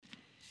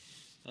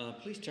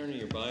Please turn to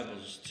your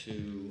Bibles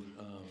to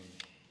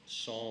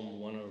Psalm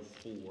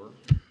 104.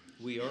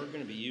 We are going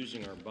to be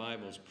using our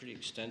Bibles pretty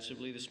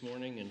extensively this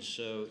morning, and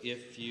so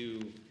if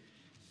you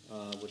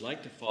would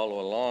like to follow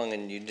along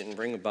and you didn't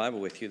bring a Bible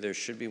with you, there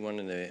should be one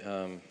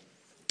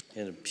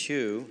in a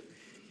pew,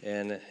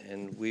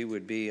 and we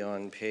would be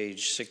on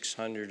page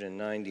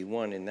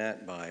 691 in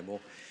that Bible.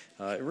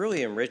 It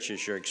really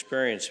enriches your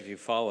experience if you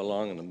follow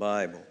along in the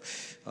Bible.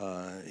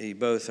 You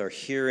both are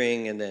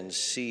hearing and then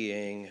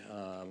seeing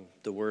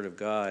the Word of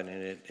God,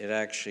 and it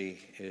actually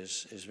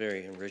is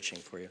very enriching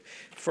for you.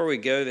 Before we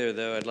go there,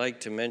 though, I'd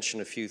like to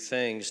mention a few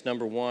things.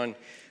 Number one,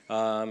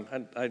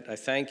 I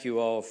thank you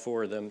all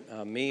for the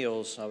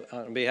meals.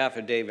 On behalf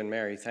of Dave and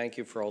Mary, thank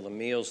you for all the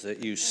meals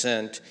that you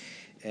sent,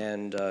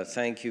 and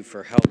thank you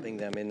for helping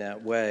them in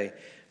that way.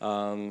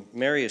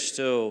 Mary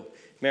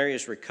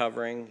is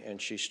recovering,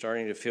 and she's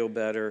starting to feel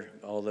better,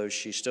 although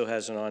she still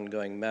has an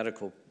ongoing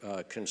medical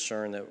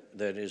concern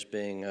that is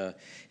being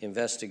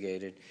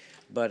investigated.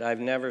 But I've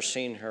never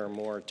seen her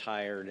more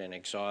tired and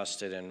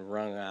exhausted and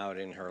wrung out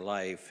in her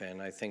life,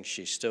 and I think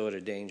she's still at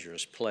a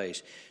dangerous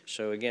place.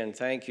 So again,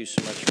 thank you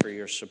so much for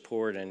your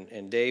support.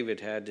 And David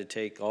had to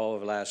take all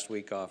of last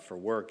week off for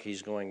work.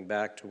 He's going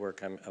back to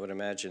work, I would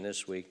imagine,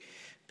 this week.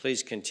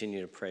 Please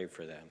continue to pray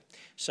for them.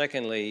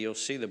 Secondly, you'll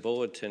see the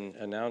bulletin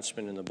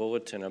announcement in the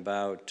bulletin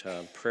about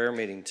prayer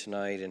meeting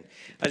tonight, and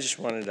I just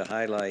wanted to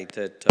highlight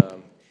that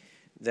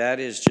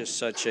that is just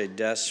such a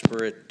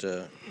desperate.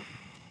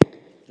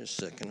 Just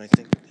a second, I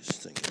think this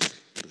thing is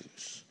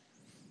loose.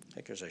 I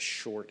think there's a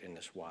short in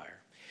this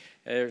wire.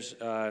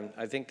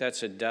 I think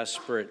that's a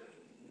desperate.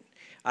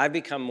 I've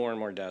become more and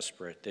more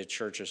desperate that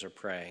churches are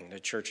praying,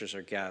 that churches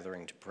are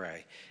gathering to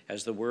pray.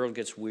 As the world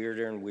gets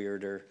weirder and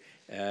weirder,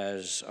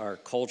 as our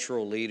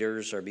cultural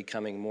leaders are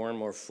becoming more and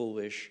more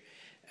foolish,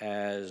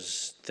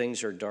 as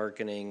things are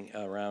darkening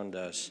around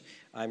us,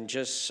 I'm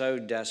just so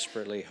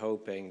desperately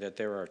hoping that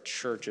there are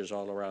churches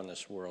all around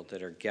this world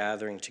that are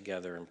gathering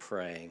together and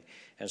praying.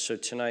 And so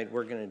tonight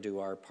we're going to do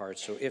our part.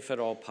 So if at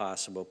all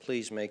possible,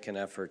 please make an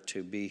effort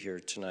to be here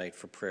tonight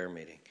for prayer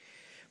meeting.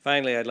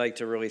 Finally, I'd like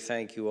to really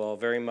thank you all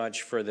very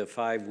much for the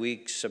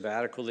 5-week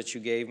sabbatical that you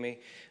gave me.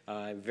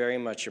 I very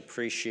much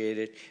appreciate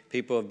it.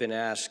 People have been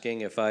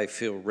asking if I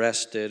feel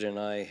rested, and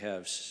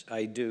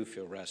I do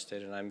feel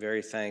rested, and I'm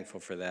very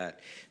thankful for that.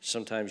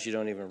 Sometimes you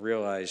don't even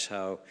realize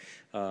how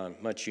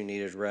much you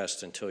needed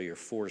rest until you're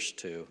forced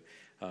to.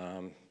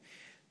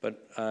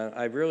 But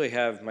I really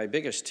have my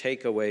biggest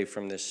takeaway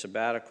from this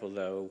sabbatical,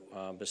 though,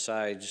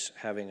 besides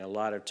having a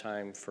lot of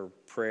time for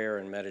prayer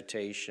and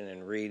meditation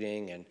and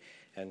reading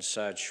and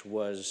such,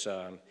 was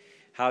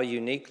how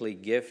uniquely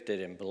gifted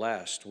and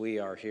blessed we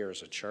are here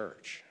as a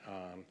church.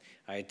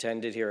 I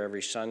attended here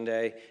every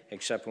Sunday,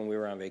 except when we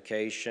were on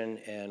vacation,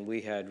 and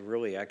we had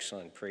really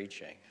excellent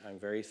preaching. I'm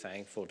very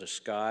thankful to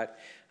Scott,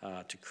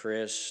 to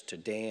Chris, to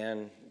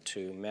Dan,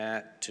 to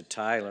Matt, to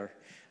Tyler.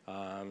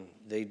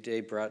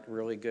 They brought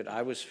really good.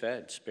 I was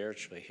fed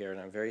spiritually here, and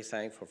I'm very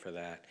thankful for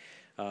that.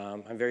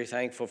 I'm very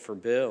thankful for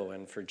Bill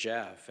and for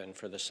Jeff and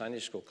for the Sunday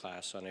school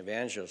class on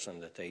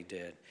evangelism that they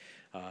did.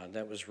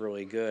 That was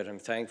really good. I'm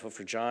thankful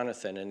for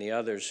Jonathan and the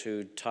others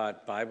who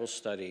taught Bible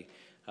study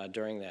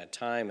during that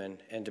time.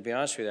 And to be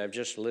honest with you, I've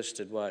just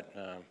listed,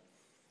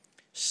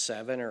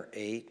 7 or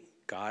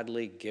 8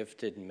 godly,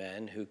 gifted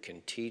men who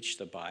can teach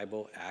the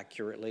Bible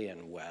accurately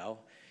and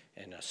well.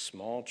 In a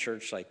small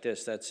church like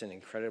this, that's an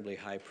incredibly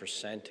high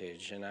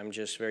percentage, and I'm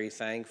just very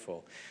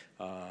thankful.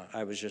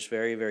 I was just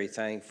very, very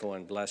thankful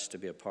and blessed to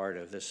be a part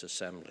of this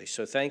assembly.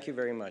 So thank you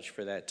very much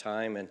for that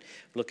time, and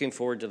looking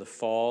forward to the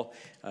fall.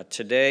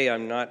 Today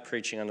I'm not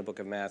preaching on the book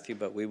of Matthew,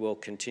 but we will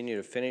continue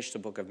to finish the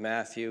book of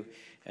Matthew,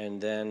 and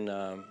then,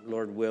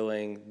 Lord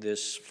willing,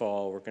 this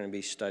fall we're going to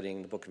be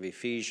studying the book of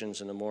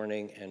Ephesians in the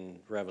morning and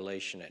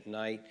Revelation at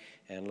night,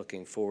 and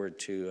looking forward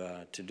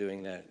to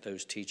doing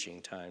those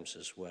teaching times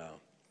as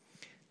well.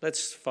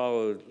 Let's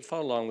follow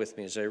along with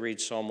me as I read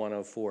Psalm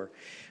 104.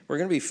 We're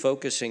going to be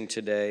focusing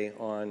today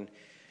on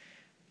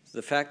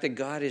the fact that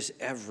God is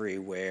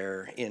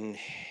everywhere in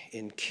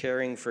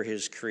caring for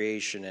his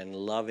creation and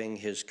loving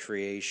his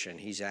creation.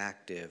 He's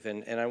active.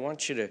 And I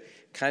want you to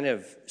kind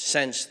of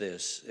sense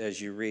this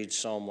as you read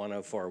Psalm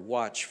 104.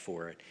 Watch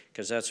for it,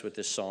 because that's what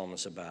this psalm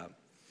is about.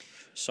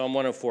 Psalm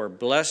 104,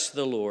 bless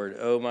the Lord,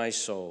 O my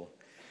soul.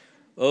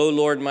 O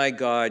Lord my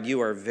God,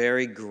 you are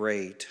very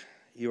great.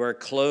 You are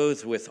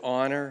clothed with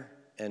honor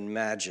and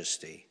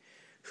majesty,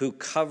 who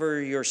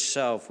cover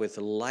yourself with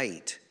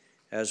light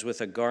as with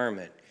a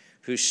garment,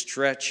 who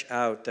stretch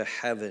out the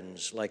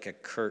heavens like a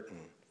curtain.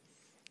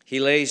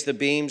 He lays the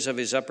beams of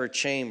his upper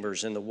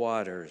chambers in the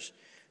waters,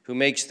 who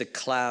makes the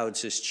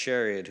clouds his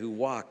chariot, who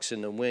walks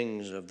in the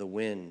wings of the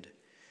wind,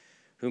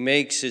 who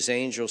makes his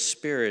angel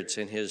spirits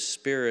and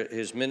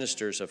his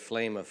ministers a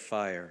flame of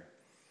fire.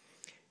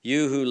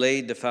 You who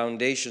laid the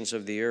foundations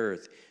of the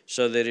earth,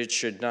 so that it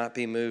should not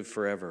be moved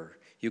forever.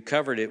 You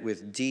covered it with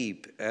the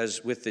deep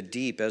as with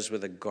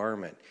a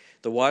garment.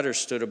 The waters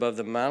stood above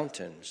the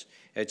mountains.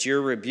 At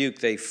your rebuke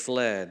they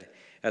fled.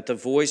 At the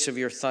voice of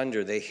your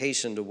thunder they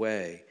hastened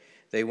away.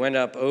 They went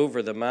up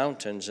over the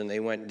mountains, and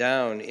they went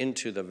down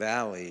into the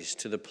valleys,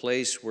 to the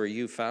place where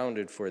you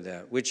founded for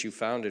them, which you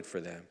founded for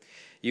them.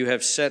 You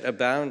have set a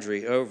boundary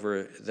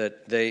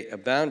that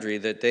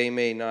they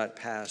may not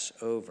pass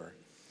over,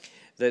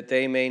 that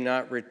they may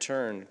not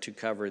return to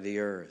cover the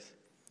earth.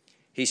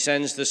 He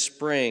sends the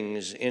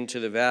springs into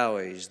the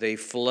valleys. They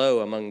flow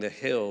among the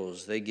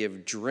hills. They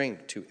give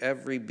drink to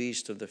every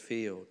beast of the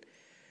field.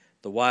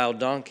 The wild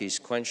donkeys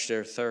quench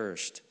their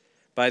thirst.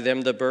 By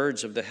them the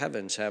birds of the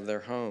heavens have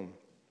their home.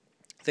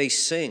 They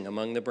sing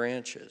among the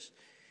branches.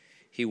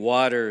 He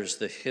waters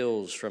the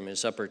hills from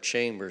his upper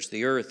chambers.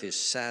 The earth is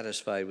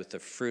satisfied with the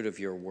fruit of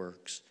your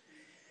works.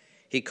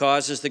 He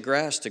causes the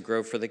grass to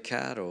grow for the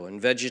cattle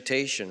and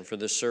vegetation for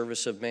the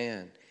service of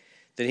man,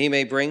 that he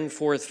may bring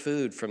forth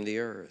food from the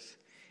earth,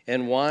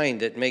 and wine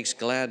that makes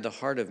glad the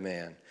heart of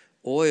man,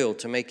 oil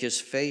to make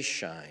his face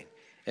shine,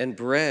 and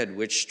bread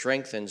which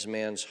strengthens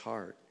man's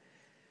heart.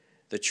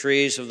 The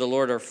trees of the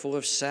Lord are full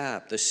of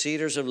sap, the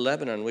cedars of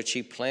Lebanon which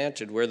he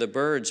planted, where the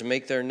birds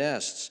make their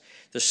nests.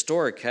 The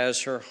stork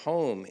has her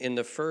home in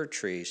the fir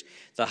trees.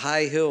 The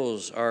high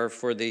hills are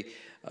for the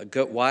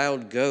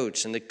wild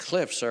goats, and the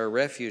cliffs are a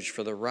refuge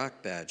for the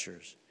rock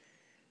badgers.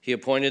 He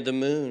appointed the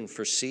moon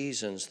for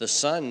seasons. The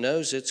sun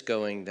knows its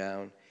going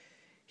down.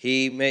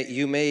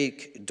 You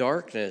make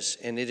darkness,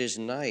 and it is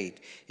night,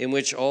 in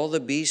which all the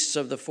beasts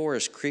of the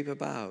forest creep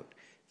about.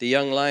 The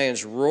young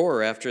lions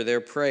roar after their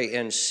prey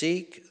and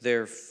seek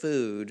their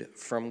food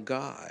from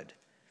God.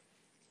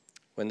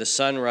 When the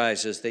sun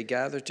rises, they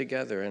gather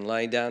together and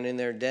lie down in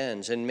their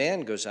dens, and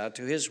man goes out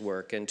to his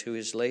work and to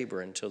his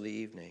labor until the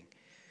evening.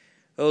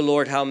 O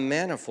Lord, how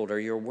manifold are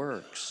your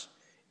works.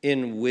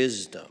 In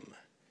wisdom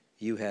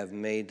you have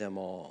made them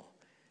all.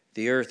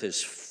 The earth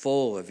is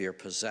full of your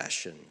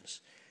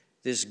possessions.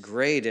 This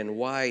great and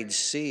wide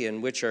sea,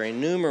 in which are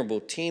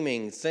innumerable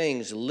teeming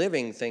things,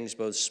 living things,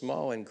 both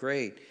small and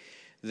great.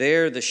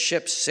 There the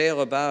ships sail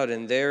about,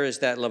 and there is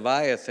that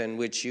Leviathan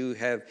which you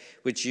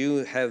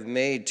have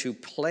made to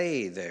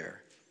play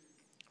there.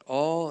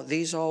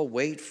 These all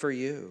wait for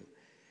you,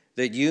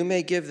 that you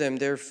may give them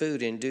their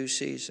food in due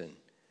season.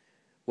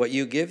 What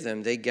you give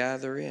them, they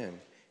gather in.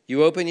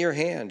 You open your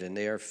hand, and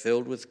they are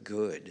filled with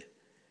good.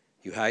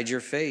 You hide your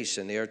face,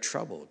 and they are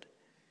troubled.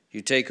 You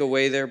take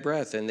away their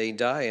breath, and they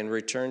die and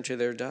return to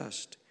their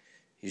dust.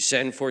 You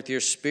send forth your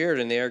spirit,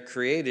 and they are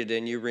created,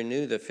 and you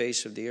renew the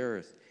face of the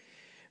earth.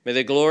 May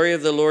the glory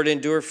of the Lord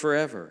endure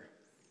forever.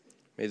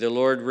 May the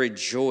Lord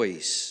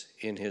rejoice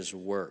in his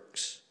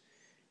works.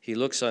 He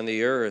looks on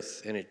the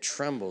earth, and it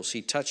trembles.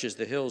 He touches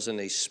the hills, and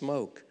they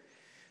smoke.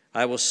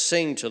 I will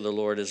sing to the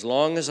Lord as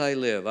long as I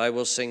live. I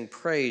will sing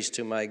praise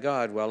to my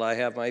God while I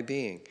have my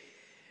being.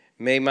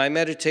 May my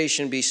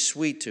meditation be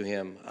sweet to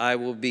him. I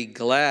will be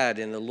glad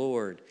in the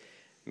Lord.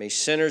 May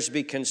sinners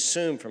be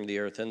consumed from the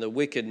earth, and the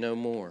wicked no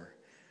more.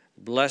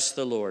 Bless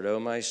the Lord,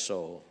 O my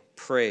soul.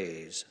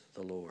 Praise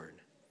the Lord.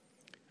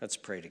 Let's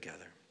pray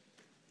together.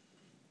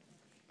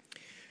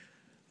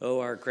 O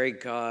our great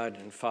God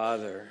and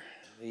Father,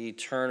 the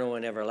eternal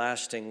and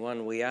everlasting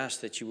one, we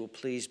ask that you will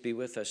please be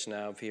with us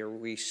now. Here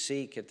we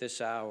seek at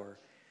this hour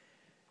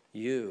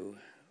you.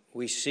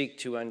 We seek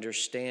to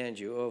understand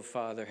you. Oh,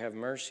 Father, have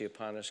mercy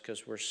upon us,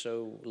 because we're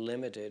so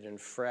limited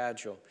and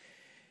fragile,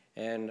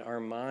 and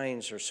our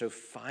minds are so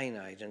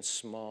finite and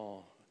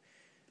small.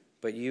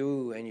 But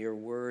you and your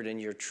word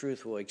and your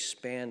truth will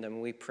expand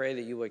them. We pray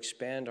that you will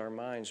expand our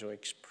minds. We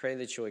pray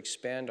that you'll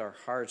expand our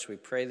hearts. We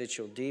pray that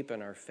you'll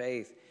deepen our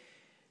faith.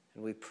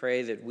 And we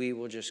pray that we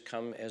will just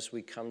come, as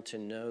we come to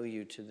know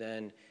you, to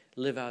then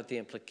live out the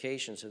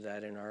implications of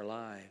that in our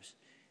lives.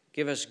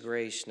 Give us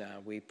grace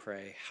now, we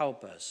pray.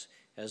 Help us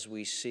as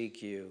we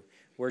seek you.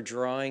 We're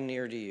drawing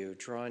near to you.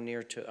 Draw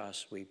near to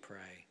us, we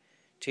pray.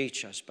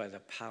 Teach us by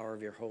the power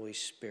of your Holy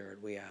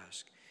Spirit, we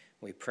ask.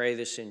 We pray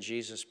this in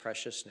Jesus'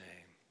 precious name.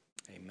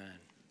 Amen.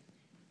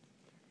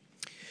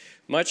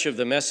 Much of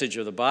the message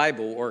of the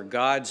Bible, or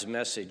God's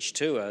message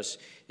to us,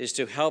 is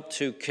to help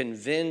to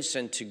convince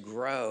and to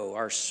grow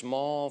our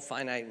small,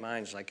 finite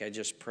minds, like I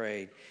just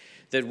prayed,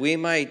 that we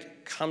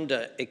might come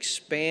to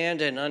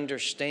expand and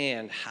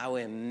understand how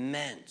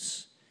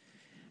immense,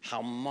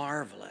 how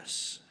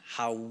marvelous,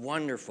 how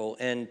wonderful,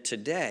 and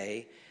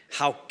today,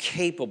 how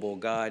capable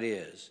God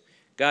is.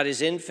 God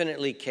is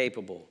infinitely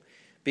capable.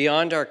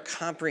 Beyond our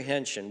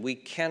comprehension. We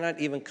cannot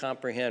even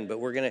comprehend, but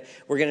we're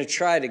gonna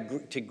try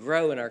to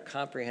grow in our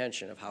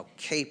comprehension of how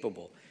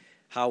capable,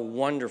 how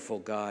wonderful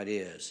God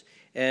is.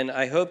 And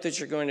I hope that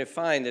you're going to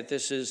find that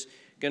this is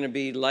going to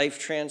be life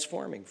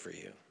transforming for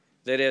you.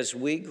 That as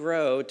we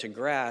grow to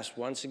grasp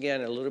once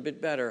again a little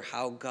bit better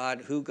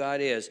who God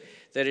is,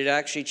 that it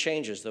actually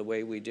changes the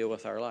way we deal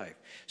with our life.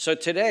 So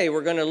today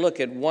we're going to look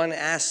at one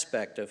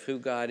aspect of who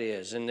God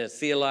is in the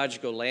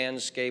theological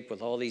landscape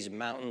with all these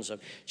mountains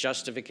of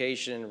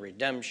justification and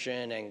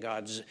redemption and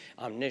God's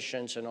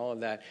omniscience and all of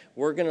that.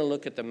 We're going to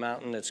look at the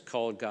mountain that's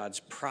called God's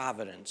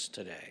providence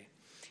today.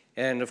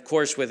 And of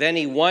course, with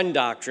any one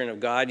doctrine of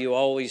God, you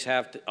always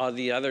have all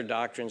the other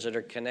doctrines that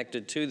are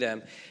connected to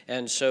them.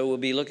 And so we'll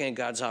be looking at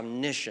God's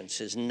omniscience,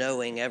 his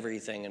knowing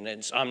everything, and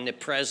his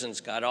omnipresence.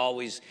 God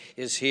always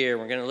is here.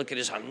 We're going to look at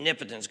his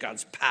omnipotence.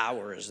 God's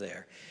power is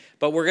there.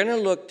 But we're going to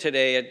look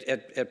today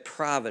at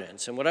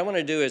providence. And what I want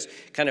to do is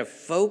kind of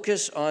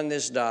focus on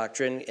this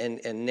doctrine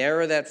and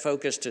narrow that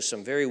focus to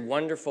some very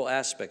wonderful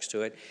aspects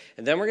to it.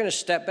 And then we're going to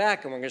step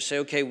back and we're going to say,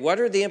 okay, what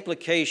are the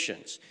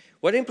implications?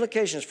 What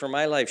implications for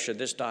my life should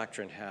this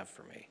doctrine have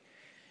for me?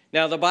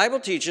 Now, the Bible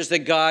teaches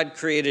that God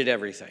created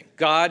everything.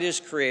 God is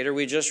creator.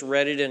 We just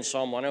read it in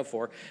Psalm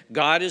 104.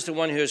 God is the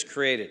one who has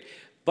created.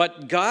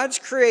 But God's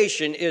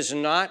creation is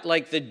not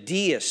like the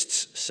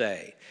deists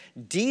say.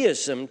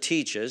 Deism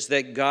teaches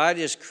that God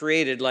is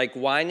created like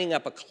winding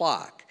up a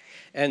clock.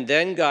 And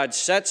then God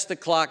sets the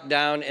clock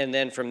down, and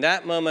then from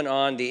that moment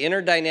on, the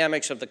inner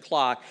dynamics of the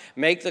clock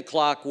make the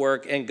clock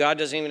work, and God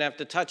doesn't even have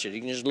to touch it.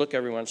 He can just look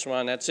every once in a while,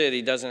 and that's it.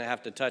 He doesn't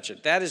have to touch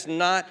it. That is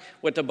not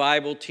what the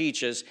Bible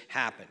teaches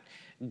happened.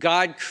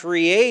 God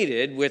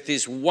created with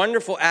this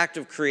wonderful act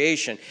of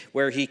creation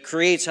where he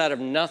creates out of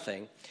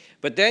nothing.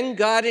 But then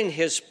God in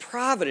his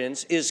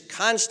providence is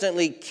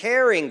constantly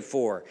caring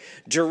for,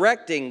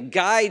 directing,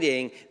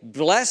 guiding,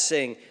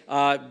 blessing,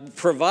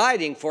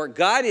 providing for.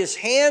 God is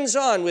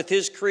hands-on with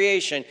his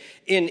creation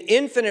in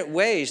infinite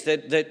ways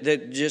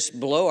that just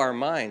blow our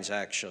minds,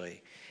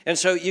 actually. And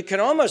so you can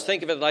almost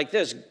think of it like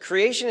this.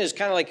 Creation is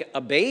kind of like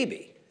a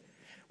baby.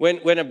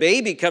 When a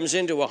baby comes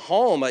into a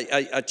home,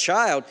 a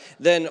child,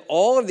 then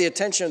all of the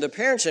attention of the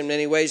parents in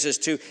many ways is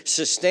to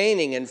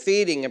sustaining and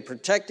feeding and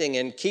protecting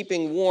and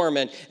keeping warm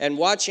and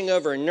watching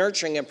over and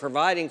nurturing and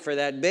providing for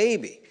that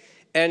baby.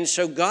 And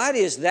so God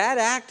is that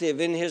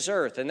active in his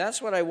earth, and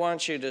that's what I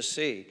want you to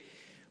see.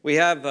 We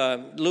have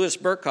Louis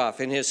Berkhoff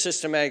in his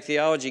systematic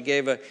theology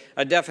gave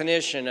a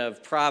definition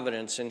of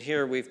providence, and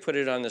here we've put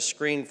it on the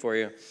screen for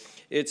you.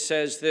 It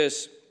says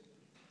this.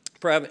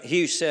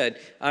 He said,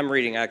 I'm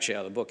reading actually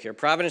out of the book here,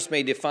 providence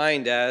may be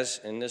defined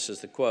as, and this is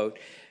the quote,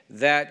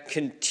 that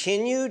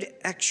continued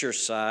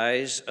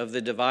exercise of the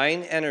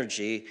divine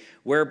energy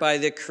whereby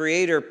the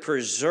Creator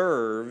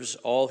preserves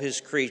all his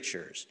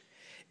creatures,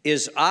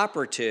 is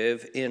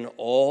operative in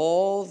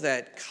all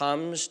that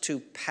comes to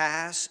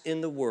pass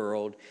in the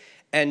world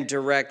and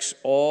directs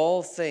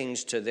all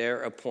things to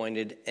their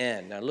appointed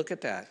end. Now look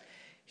at that.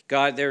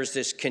 God, there's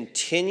this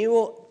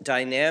continual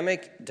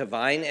dynamic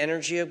divine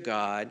energy of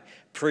God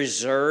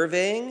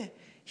preserving.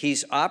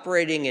 He's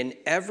operating in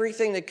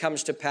everything that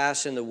comes to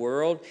pass in the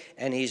world,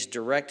 and he's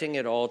directing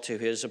it all to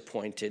his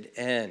appointed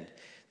end.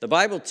 The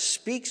Bible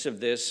speaks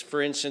of this,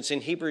 for instance, in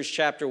Hebrews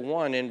chapter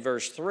 1 in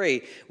verse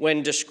 3,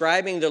 when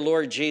describing the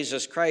Lord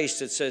Jesus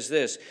Christ, it says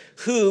this,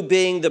 who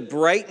being the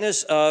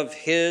brightness of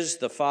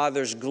the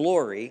Father's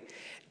glory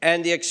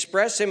and the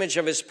express image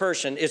of his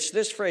person, it's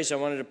this phrase I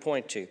wanted to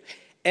point to,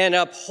 and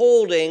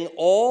upholding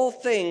all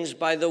things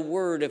by the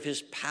word of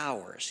his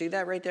power. See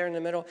that right there in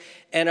the middle?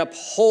 And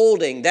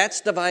upholding,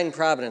 that's divine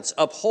providence,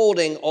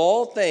 upholding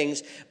all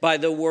things by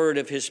the word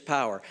of his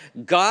power.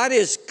 God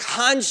is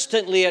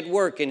constantly at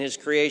work in his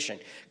creation,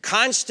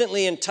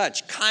 constantly in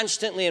touch,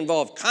 constantly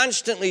involved,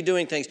 constantly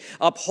doing things,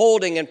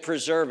 upholding and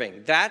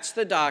preserving. That's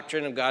the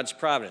doctrine of God's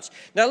providence.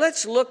 Now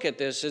let's look at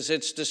this as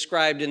it's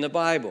described in the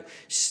Bible.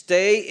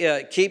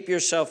 Keep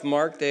yourself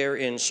marked there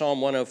in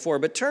Psalm 104,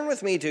 but turn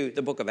with me to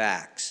the book of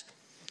Acts.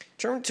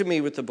 Turn to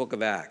me with the book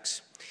of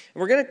Acts. And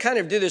we're going to kind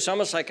of do this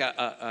almost like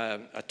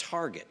a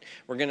target.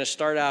 We're going to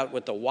start out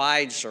with the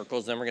wide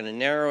circles, then we're going to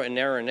narrow and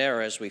narrow and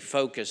narrow as we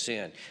focus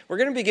in. We're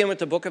going to begin with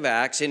the book of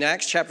Acts in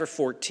Acts chapter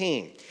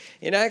 14.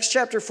 In Acts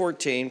chapter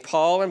 14,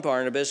 Paul and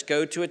Barnabas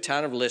go to a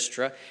town of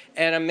Lystra,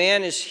 and a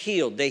man is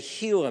healed. They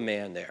heal a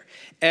man there.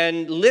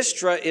 And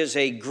Lystra is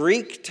a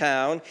Greek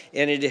town,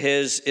 and it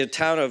is a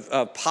town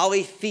of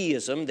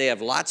polytheism. They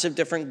have lots of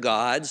different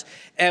gods.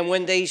 And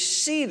when they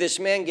see this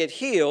man get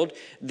healed,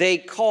 they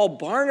call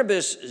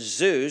Barnabas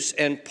Zeus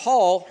and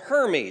Paul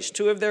Hermes,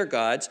 two of their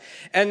gods.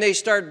 And they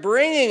start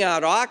bringing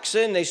out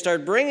oxen. They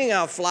start bringing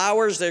out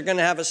flowers. They're going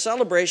to have a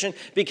celebration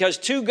because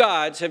two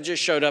gods have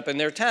just showed up in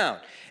their town.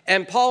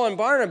 And Paul and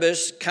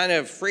Barnabas kind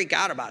of freak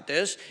out about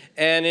this.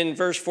 And in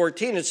verse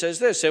 14, it says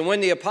this, and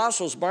when the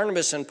apostles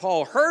Barnabas and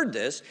Paul heard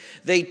this,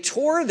 they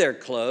tore their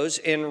clothes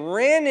and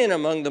ran in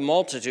among the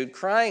multitude,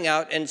 crying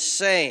out and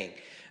saying,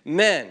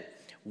 men,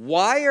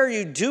 why are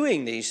you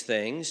doing these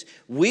things?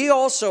 We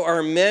also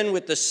are men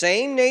with the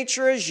same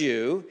nature as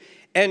you,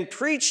 and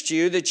preach to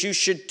you that you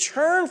should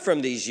turn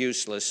from these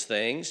useless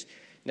things.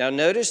 Now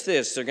notice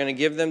this, they're going to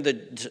give them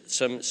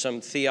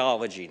some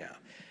theology now.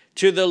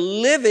 To the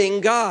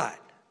living God.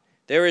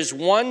 There is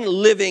one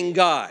living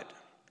God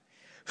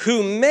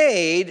who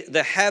made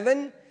the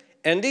heaven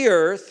and the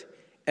earth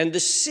and the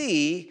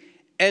sea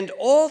and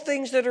all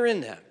things that are in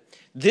them.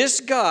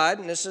 This God,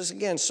 and this is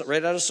again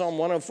right out of Psalm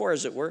 104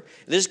 as it were,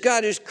 this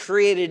God is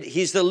created,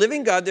 he's the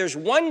living God. There's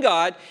one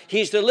God,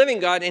 he's the living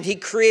God, and he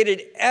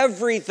created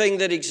everything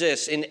that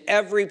exists in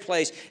every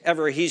place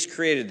ever he's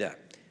created that.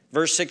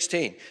 Verse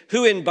 16,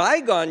 who in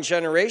bygone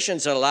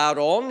generations allowed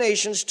all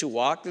nations to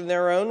walk in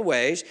their own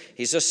ways.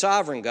 He's a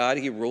sovereign God.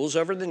 He rules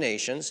over the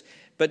nations.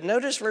 But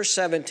notice verse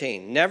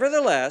 17.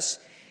 Nevertheless,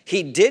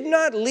 he did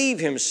not leave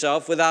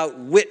himself without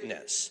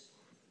witness.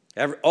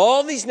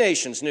 All these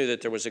nations knew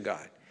that there was a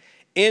God,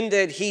 in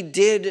that he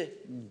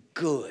did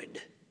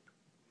good.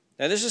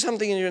 Now, this is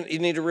something you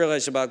need to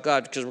realize about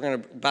God, because we're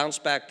going to bounce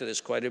back to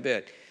this quite a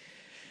bit.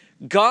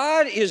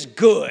 God is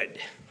good,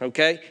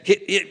 okay?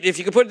 If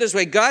you could put it this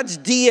way, God's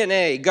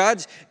DNA,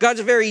 God's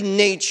very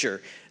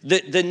nature,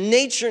 the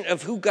nature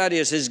of who God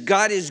is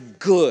God is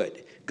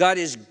good. God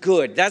is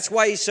good. That's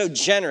why he's so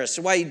generous.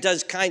 That's why he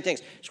does kind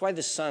things. That's why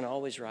the sun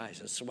always rises.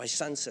 That's why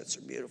sunsets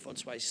are beautiful.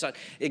 That's why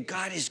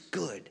God is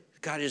good.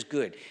 God is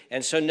good.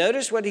 And so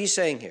notice what he's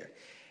saying here.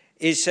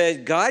 He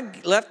said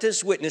God left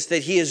his witness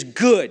that he is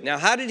good. Now,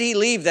 how did he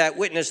leave that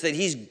witness that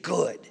he's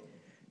good?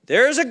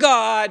 There's a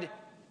God,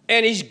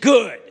 and he's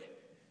good.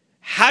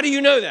 How do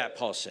you know that,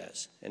 Paul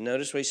says? And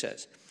notice what he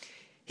says.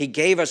 He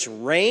gave us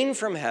rain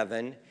from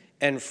heaven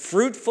and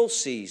fruitful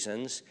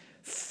seasons,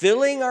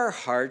 filling our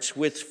hearts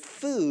with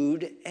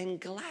food and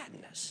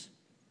gladness.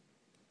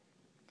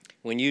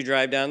 When you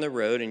drive down the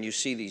road and you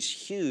see these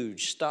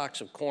huge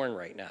stalks of corn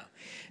right now,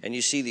 and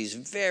you see these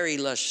very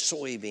lush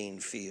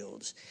soybean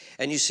fields,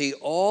 and you see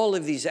all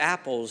of these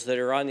apples that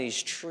are on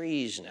these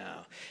trees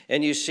now,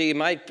 and you see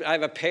I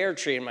have a pear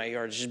tree in my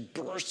yard just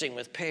bursting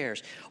with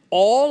pears.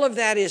 All of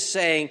that is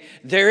saying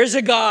there is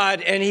a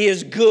God, and he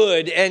is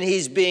good, and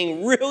he's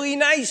being really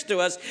nice to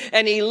us,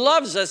 and he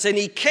loves us, and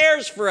he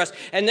cares for us.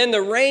 And then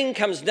the rain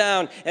comes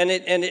down, and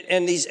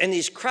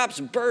these crops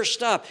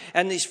burst up,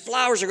 and these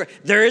flowers are growing.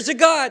 There is a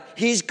God.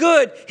 He's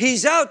good.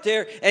 He's out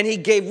there, and he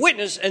gave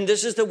witness, and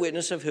this is the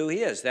witness of who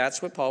he is.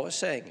 That's what Paul was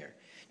saying here.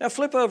 Now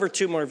flip over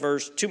three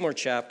more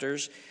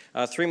chapters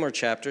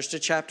to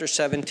chapter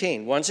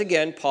 17. Once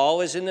again, Paul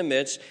is in the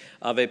midst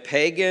of a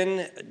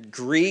pagan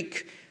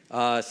Greek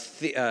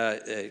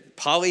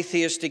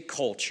polytheistic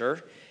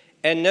culture.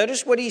 And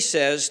notice what he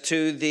says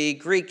to the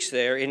Greeks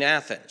there in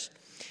Athens.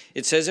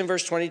 It says in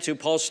verse 22,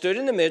 Paul stood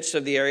in the midst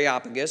of the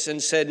Areopagus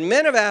and said,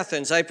 Men of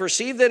Athens, I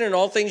perceive that in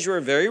all things you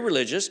are very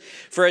religious,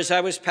 for as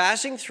I was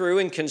passing through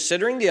and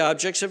considering the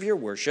objects of your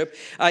worship,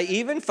 I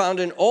even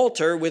found an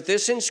altar with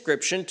this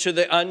inscription, to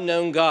the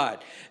unknown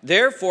God.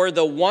 Therefore,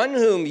 the one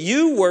whom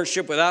you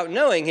worship without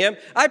knowing him,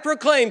 I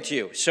proclaim to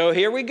you. So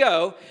here we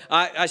go.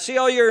 I see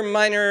all your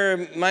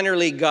minor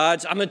league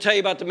gods. I'm going to tell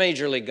you about the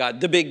major league God,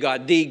 the big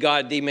God,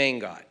 the main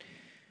God.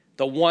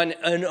 The one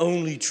and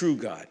only true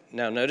God.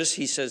 Now notice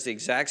he says the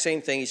exact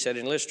same thing he said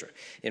in Lystra,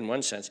 in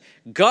one sense.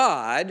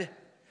 God,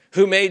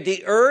 who made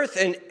the earth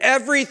and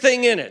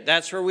everything in it.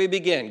 That's where we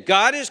begin.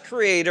 God is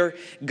creator.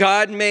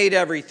 God made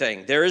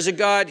everything. There is a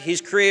God.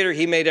 He's creator.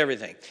 He made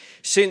everything.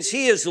 Since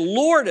he is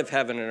Lord of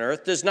heaven and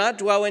earth, does not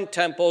dwell in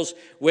temples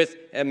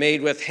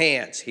made with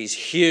hands. He's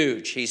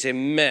huge. He's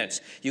immense.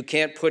 You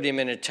can't put him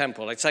in a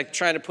temple. It's like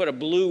trying to put a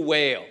blue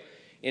whale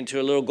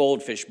into a little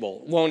goldfish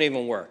bowl. It won't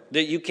even work.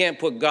 You can't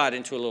put God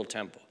into a little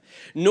temple.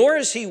 Nor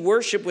is he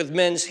worshipped with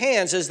men's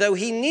hands as though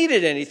he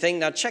needed anything.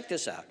 Now check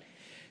this out.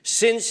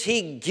 Since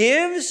he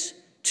gives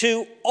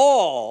to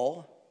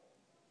all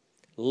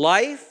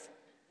life,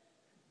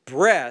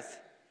 breath,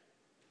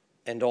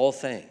 and all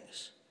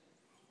things.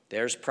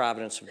 There's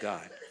providence of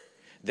God.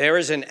 There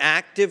is an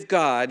active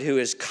God who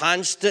is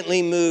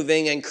constantly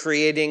moving and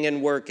creating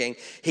and working.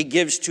 He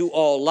gives to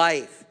all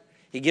life.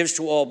 He gives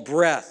to all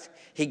breath.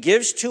 He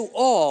gives to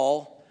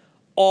all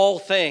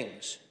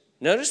things.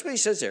 Notice what he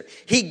says there.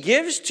 He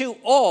gives to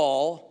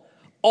all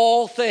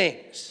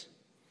things.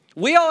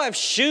 We all have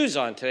shoes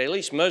on today. At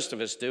least most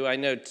of us do. I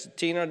know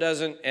Tino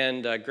doesn't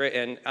and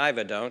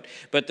Iva don't.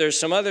 But there's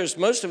some others.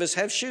 Most of us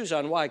have shoes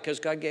on. Why? Because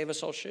God gave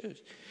us all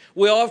shoes.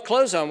 We all have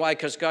clothes on. Why?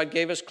 Because God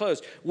gave us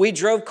clothes. We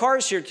drove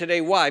cars here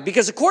today. Why?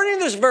 Because according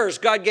to this verse,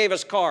 God gave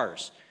us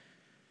cars.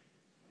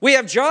 We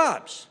have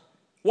jobs.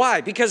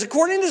 Why? Because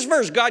according to this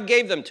verse, God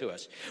gave them to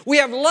us. We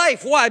have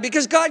life. Why?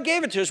 Because God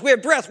gave it to us. We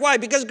have breath. Why?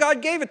 Because God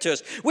gave it to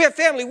us. We have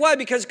family. Why?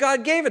 Because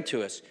God gave it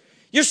to us.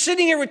 You're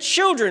sitting here with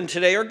children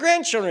today or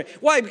grandchildren.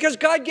 Why? Because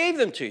God gave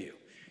them to you.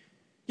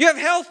 You have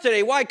health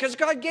today. Why? Because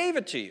God gave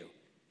it to you.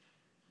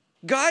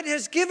 God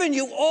has given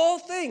you all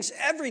things,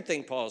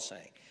 everything, Paul's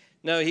saying.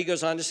 No, he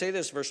goes on to say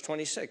this, verse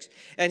 26.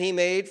 And he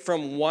made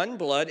from one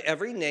blood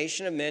every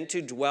nation of men to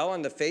dwell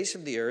on the face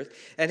of the earth,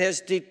 and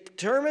has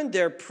determined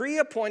their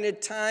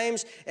pre-appointed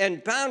times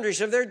and boundaries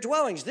of their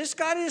dwellings. This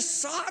God is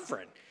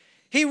sovereign.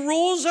 He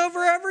rules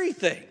over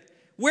everything.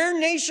 Where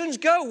nations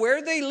go,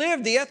 where they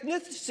live, the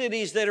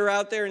ethnicities that are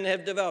out there and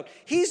have developed.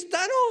 He's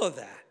done all of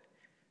that.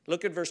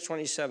 Look at verse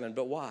 27.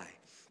 But why?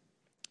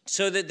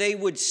 So that they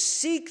would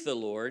seek the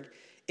Lord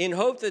in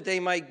hope that they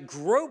might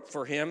grope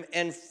for him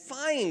and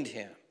find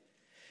him.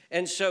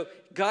 And so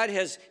God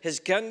has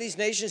gotten these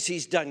nations.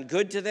 He's done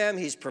good to them.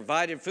 He's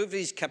provided food.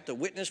 He's kept a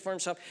witness for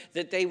himself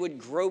that they would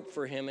grope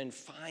for him and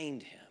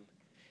find him.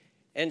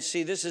 And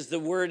see, this is the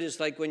word is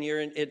like when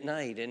you're at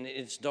night and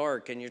it's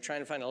dark and you're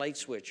trying to find a light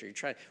switch, or you're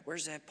trying,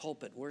 where's that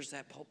pulpit? Where's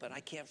that pulpit? I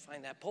can't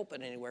find that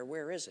pulpit anywhere.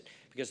 Where is it?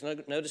 Because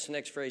notice the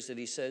next phrase that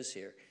he says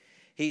here.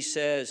 He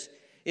says,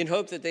 in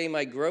hope that they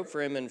might grope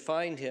for him and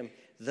find him,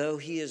 though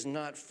he is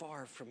not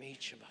far from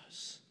each of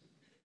us.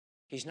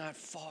 He's not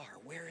far.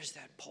 Where is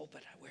that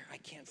pulpit? Where? I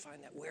can't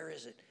find that. Where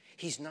is it?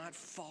 He's not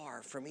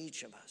far from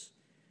each of us.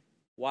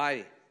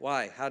 Why?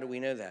 Why? How do we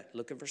know that?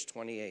 Look at verse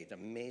 28,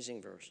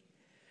 amazing verse.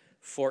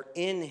 For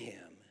in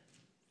him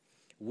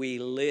we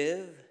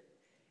live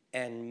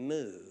and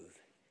move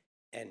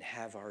and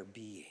have our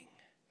being.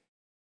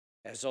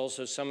 As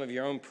also some of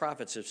your own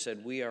prophets have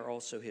said, we are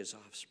also his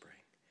offspring.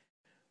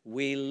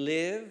 We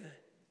live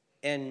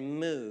and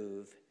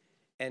move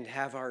and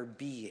have our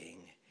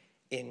being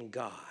in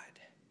God.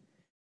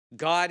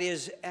 God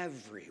is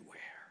everywhere.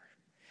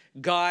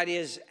 God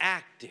is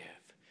active.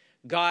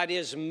 God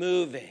is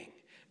moving.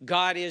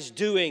 God is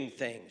doing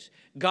things.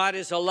 God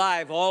is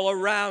alive all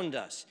around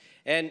us.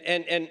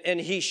 And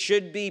he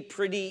should be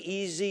pretty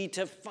easy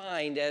to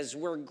find as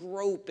we're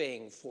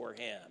groping for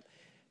him,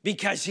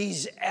 because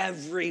he's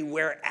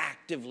everywhere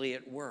actively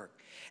at work.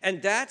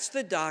 And that's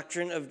the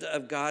doctrine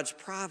of God's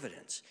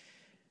providence.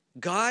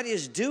 God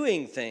is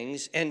doing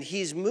things, and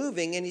he's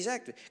moving, and he's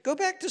active. Go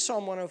back to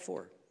Psalm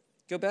 104.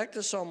 Go back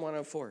to Psalm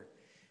 104.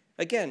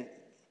 Again,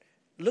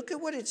 look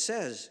at what it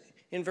says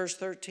in verse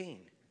 13.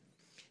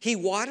 He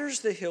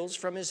waters the hills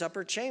from his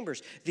upper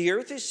chambers. The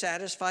earth is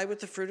satisfied with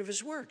the fruit of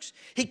his works.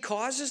 He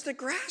causes the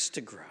grass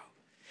to grow.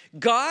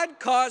 God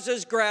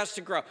causes grass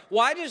to grow.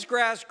 Why does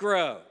grass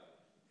grow?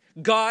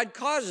 God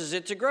causes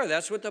it to grow.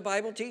 That's what the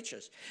Bible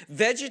teaches.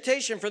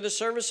 Vegetation for the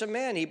service of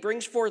man. He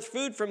brings forth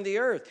food from the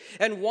earth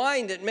and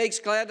wine that makes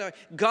glad.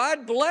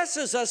 God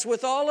blesses us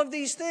with all of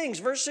these things.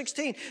 Verse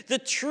 16, the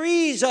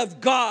trees of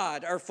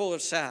God are full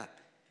of sap.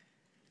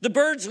 The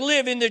birds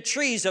live in the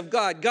trees of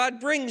God. God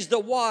brings the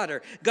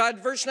water.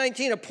 God, verse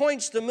 19,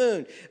 appoints the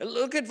moon.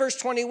 Look at verse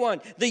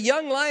 21. The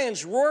young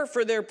lions roar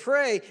for their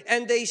prey,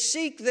 and they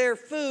seek their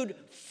food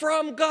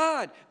from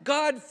God.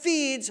 God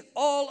feeds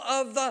all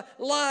of the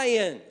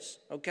lions,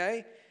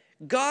 okay?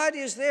 God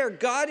is there.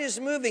 God is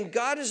moving.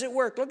 God is at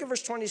work. Look at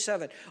verse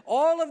 27.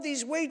 All of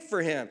these wait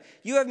for him.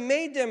 You have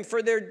made them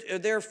for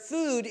their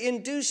food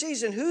in due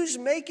season. Who's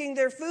making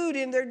their food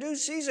in their due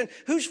season?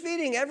 Who's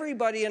feeding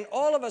everybody and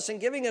all of us and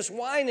giving us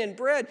wine and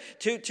bread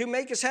to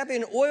make us happy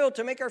and oil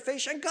to make our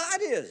face shine? God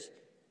is.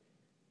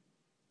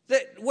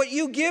 That what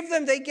you give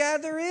them, they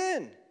gather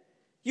in.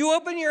 You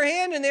open your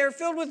hand and they are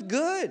filled with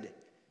good.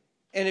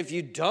 And if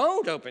you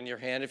don't open your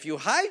hand, if you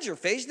hide your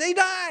face, they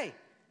die.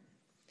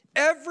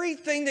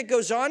 Everything that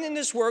goes on in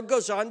this world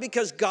goes on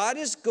because God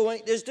is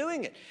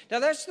doing it. Now,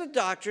 that's the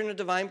doctrine of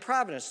divine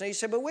providence. Now, you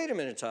say, but wait a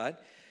minute, Todd.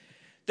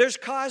 There's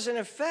cause and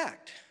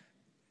effect.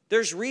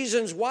 There's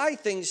reasons why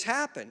things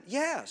happen.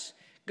 Yes.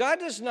 God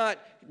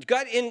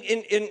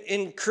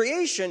in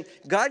creation,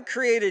 God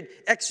created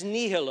ex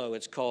nihilo,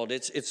 it's called.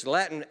 It's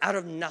Latin, out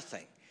of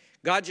nothing.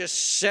 God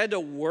just said a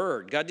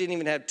word. God didn't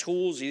even have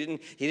tools. He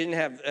didn't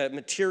have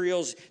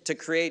materials to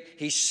create.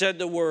 He said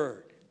the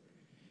word.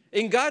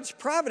 In God's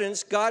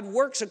providence, God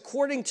works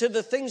according to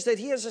the things that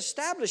he has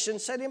established and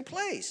set in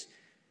place.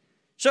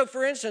 So,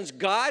 for instance,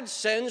 God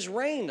sends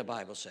rain, the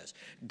Bible says.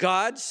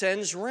 God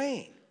sends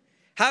rain.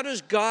 How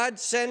does God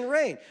send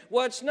rain?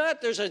 Well, it's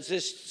not there's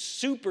this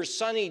super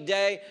sunny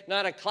day,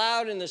 not a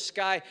cloud in the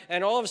sky,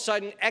 and all of a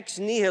sudden, ex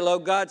nihilo,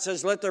 God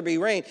says, let there be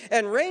rain,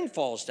 and rain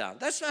falls down.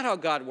 That's not how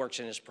God works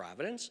in his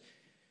providence.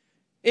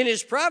 In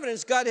his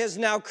providence, God has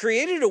now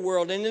created a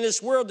world, and in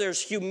this world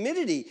there's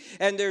humidity,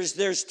 and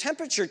there's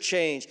temperature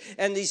change,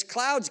 and these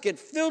clouds get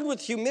filled with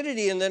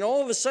humidity, and then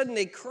all of a sudden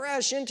they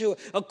crash into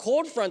a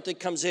cold front that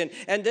comes in,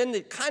 and then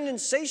the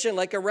condensation,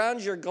 like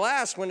around your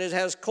glass when it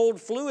has cold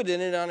fluid in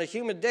it on a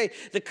humid day,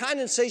 the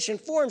condensation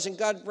forms, and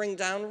God brings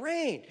down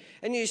rain.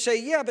 And you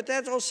say, yeah, but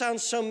that all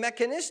sounds so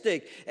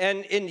mechanistic.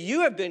 And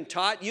you have been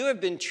taught, you have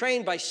been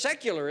trained by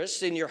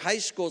secularists in your high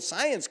school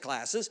science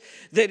classes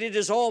that it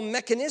is all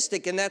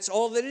mechanistic, and that's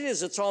all that it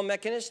is. It's all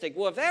mechanistic.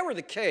 Well, if that were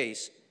the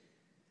case,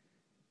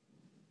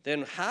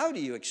 then how do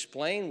you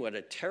explain what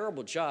a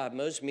terrible job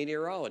most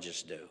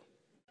meteorologists do?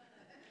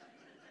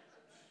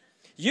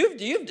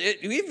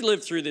 You've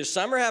lived through this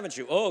summer, haven't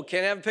you? Oh,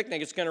 can't have a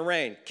picnic, it's going to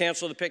rain.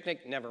 Cancel the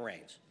picnic, never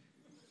rains.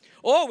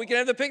 Oh, we can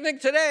have the picnic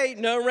today,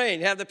 no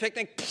rain. Have the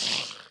picnic.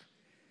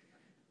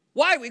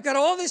 Why? We've got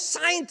all this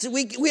science.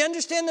 We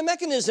understand the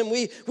mechanism.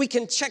 We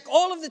can check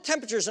all of the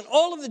temperatures and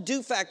all of the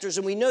dew factors,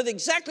 and we know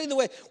exactly the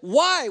way.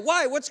 Why?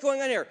 What's going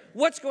on here?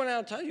 What's going on?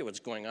 I'll tell you what's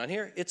going on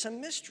here. It's a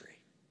mystery.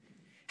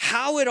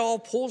 How it all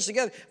pulls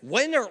together,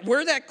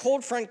 where that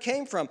cold front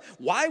came from,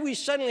 why we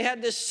suddenly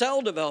had this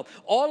cell develop,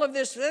 all of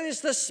this, that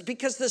is this,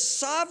 because the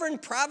sovereign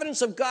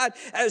providence of God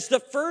as the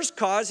first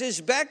cause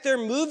is back there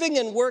moving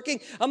and working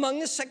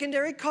among the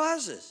secondary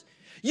causes.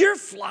 You're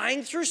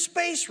flying through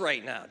space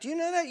right now. Do you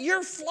know that?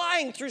 You're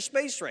flying through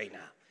space right now.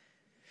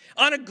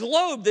 on a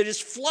globe that is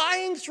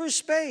flying through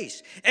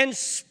space and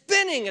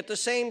spinning at the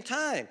same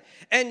time.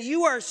 And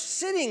you are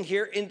sitting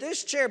here in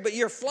this chair, but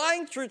you're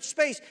flying through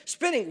space,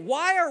 spinning.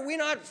 Why are we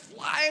not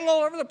flying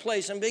all over the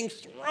place and being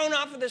thrown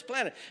off of this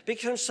planet?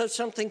 Because of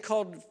something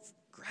called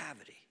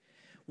gravity.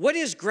 What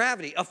is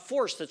gravity? A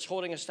force that's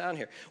holding us down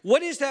here.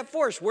 What is that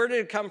force? Where did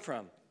it come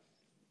from?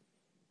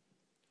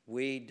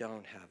 We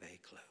don't have a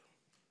clue.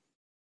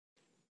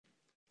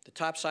 The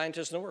top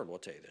scientists in the world will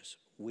tell you this.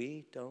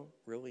 We don't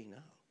really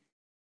know.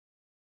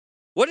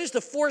 What is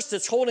the force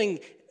that's holding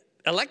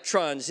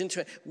electrons into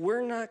it?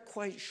 We're not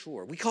quite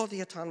sure. We call it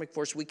the atomic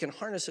force. We can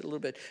harness it a little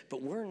bit,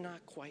 but we're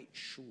not quite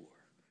sure.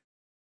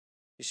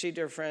 You see,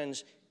 dear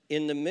friends,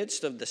 in the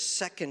midst of the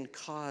second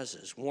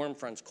causes, warm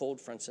fronts,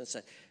 cold fronts,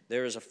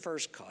 there is a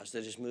first cause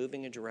that is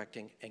moving and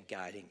directing and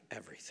guiding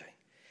everything.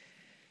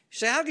 You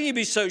say, how can you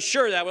be so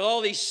sure that with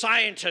all these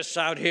scientists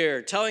out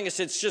here telling us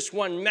it's just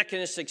one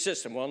mechanistic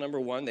system? Well, number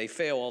one, they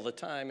fail all the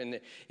time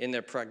in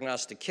their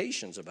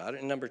prognostications about it.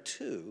 And number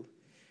two,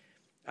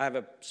 I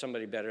have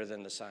somebody better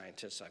than the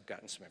scientists I've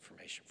gotten some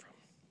information from.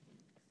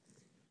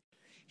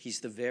 He's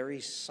the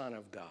very Son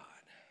of God.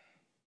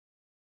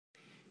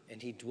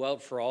 And he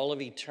dwelt for all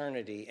of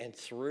eternity, and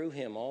through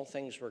him all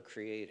things were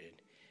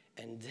created.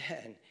 And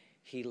then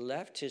he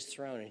left his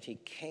throne and he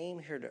came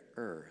here to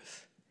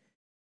earth.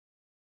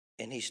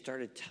 And he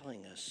started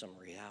telling us some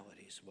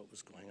realities of what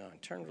was going on.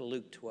 Turn to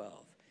Luke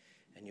 12,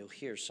 and you'll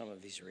hear some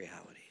of these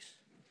realities.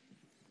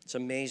 It's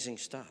amazing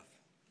stuff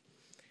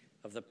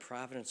of the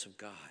providence of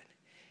God.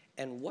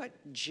 And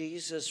what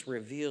Jesus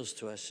reveals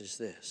to us is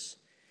this,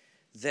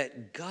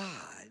 that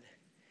God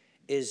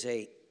is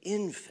an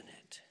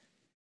infinite,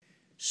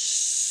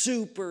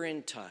 super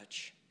in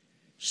touch,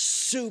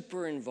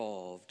 super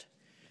involved,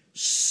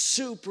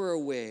 super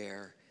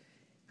aware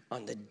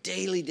on the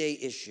daily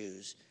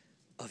issues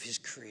of his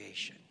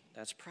creation.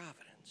 That's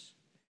providence.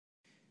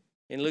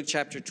 In Luke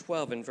chapter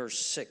 12 and verse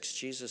 6,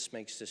 Jesus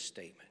makes this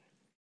statement.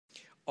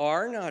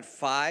 Are not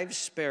 5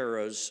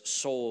 sparrows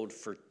sold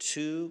for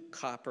 2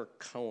 copper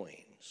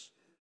coins?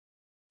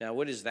 Now,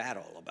 what is that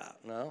all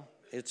about? No,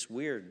 it's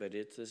weird, but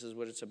this is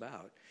what it's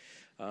about.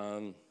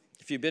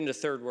 If you've been to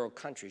third world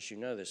countries, you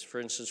know this. For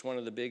instance, one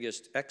of the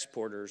biggest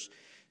exporters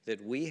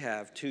that we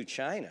have to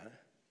China,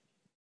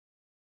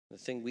 the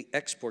thing we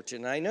export to,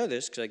 and I know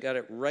this because I got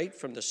it right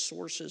from the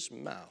source's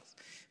mouth.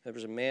 There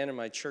was a man in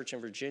my church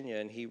in Virginia,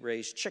 and he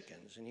raised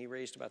chickens, and he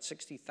raised about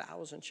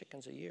 60,000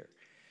 chickens a year.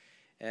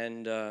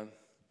 And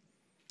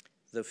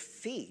the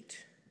feet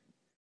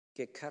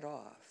get cut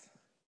off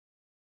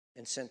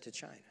and sent to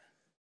China.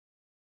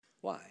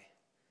 Why?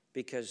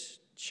 Because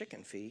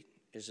chicken feet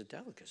is a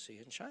delicacy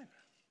in China.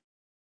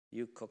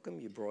 You cook them,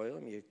 you broil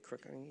them, you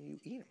cook them, you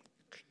eat them.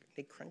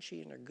 They're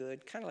crunchy and they're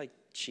good, kind of like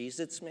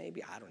Cheez-Its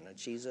maybe, I don't know,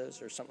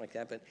 Cheez-Its or something like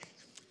that, but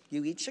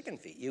you eat chicken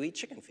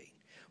feet,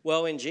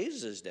 Well, in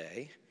Jesus'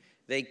 day,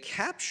 they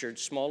captured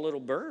small little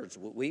birds,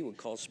 what we would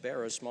call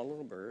sparrows, small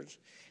little birds,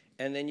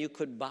 and then you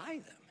could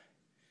buy them.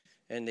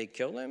 And they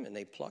killed them, and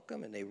they plucked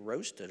them, and they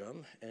roasted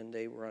them, and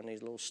they were on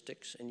these little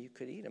sticks, and you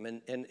could eat them.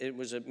 And it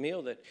was a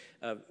meal that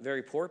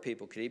very poor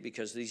people could eat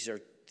because these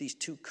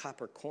 2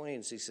 copper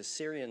coins, these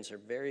Assyrians are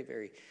very,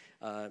 very,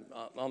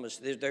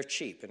 almost, they're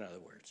cheap, in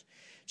other words.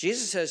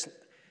 Jesus says,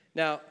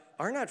 now,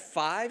 are not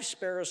 5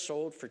 sparrows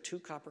sold for 2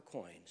 copper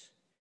coins?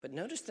 But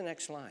notice the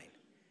next line.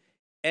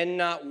 And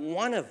not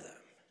one of them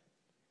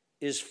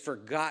is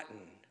forgotten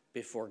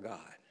before God.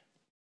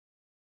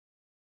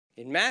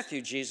 In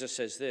Matthew, Jesus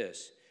says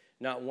this,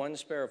 not one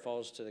sparrow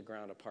falls to the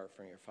ground apart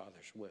from your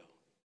Father's will.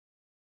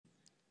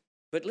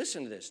 But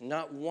listen to this,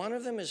 not one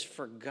of them is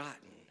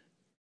forgotten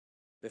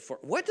before.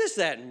 What does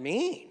that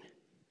mean?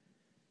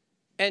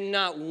 And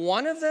not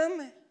one of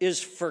them is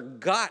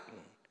forgotten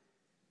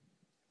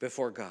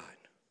before God.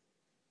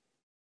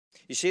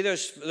 You see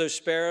those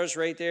sparrows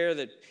right there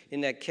that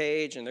in that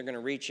cage, and they're going to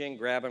reach in,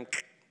 grab them,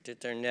 hit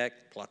their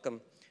neck, pluck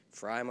them,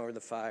 fry them over the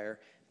fire.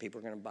 People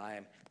are going to buy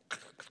them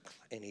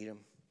and eat them.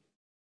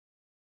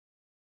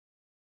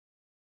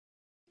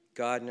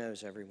 God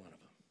knows every one of them.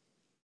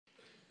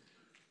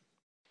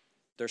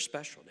 They're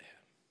special to him.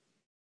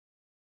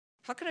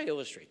 How can I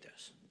illustrate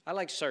this? I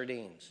like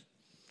sardines.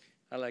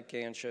 I like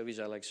anchovies.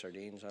 I like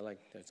sardines. I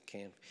like that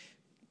can.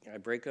 I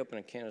break open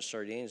a can of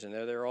sardines, and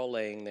they're all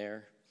laying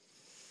there.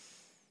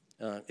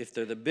 If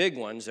they're the big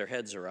ones, their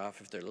heads are off.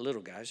 If they're the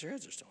little guys, their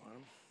heads are still on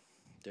them.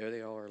 There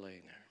they all are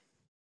laying there.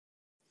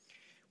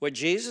 What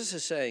Jesus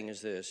is saying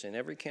is this. In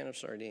every can of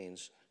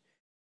sardines,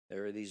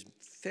 there are these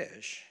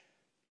fish.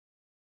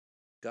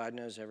 God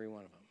knows every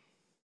one of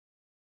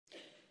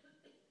them.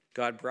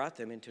 God brought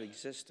them into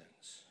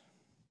existence.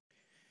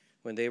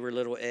 When they were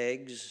little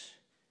eggs,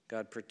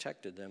 God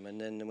protected them. And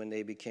then when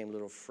they became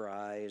little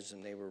fries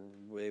and they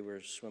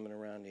were swimming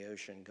around the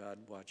ocean, God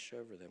watched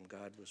over them.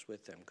 God was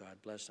with them. God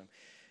blessed them.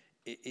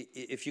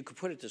 If you could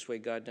put it this way,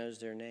 God knows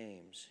their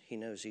names. He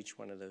knows each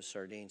one of those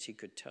sardines. He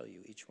could tell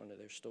you each one of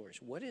their stories.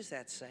 What is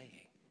that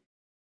saying?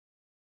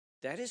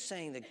 That is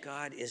saying that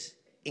God is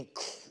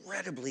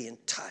incredibly in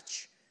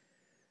touch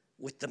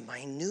with the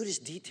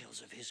minutest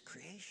details of his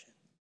creation.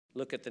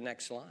 Look at the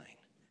next line.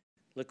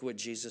 Look what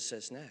Jesus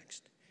says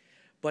next.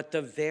 But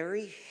the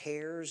very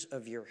hairs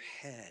of your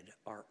head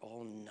are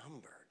all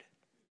numbered.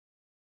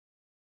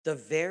 The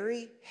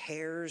very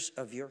hairs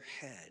of your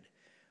head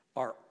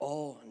are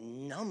all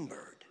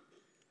numbered.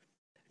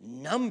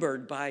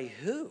 Numbered by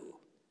who?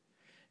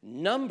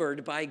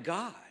 Numbered by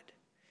God.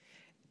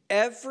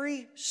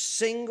 Every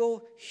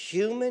single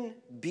human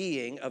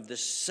being of the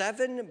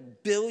 7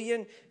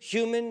 billion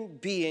human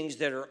beings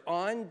that are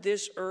on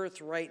this earth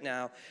right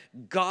now,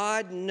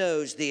 God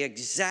knows the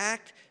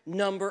exact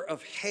number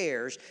of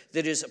hairs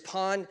that is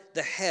upon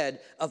the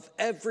head of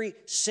every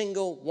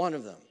single one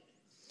of them.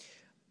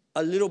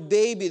 A little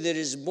baby that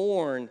is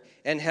born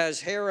and has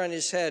hair on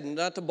his head,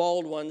 not the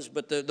bald ones,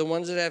 but the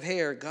ones that have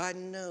hair, God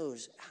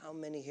knows how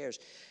many hairs.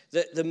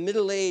 The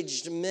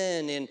middle-aged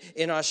men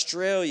in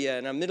Australia,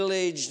 and a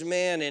middle-aged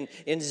man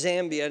in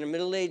Zambia, and a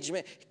middle-aged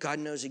man, God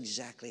knows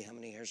exactly how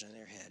many hairs on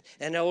their head.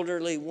 An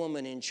elderly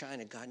woman in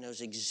China, God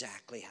knows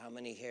exactly how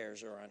many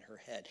hairs are on her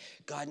head.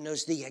 God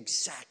knows the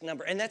exact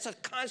number. And that's a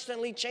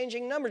constantly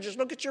changing number. Just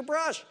look at your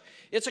brush.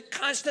 It's a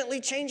constantly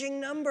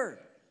changing number.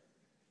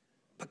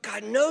 But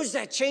God knows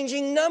that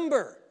changing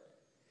number.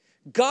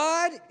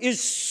 God is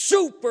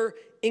super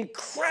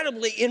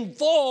incredibly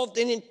involved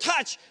and in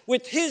touch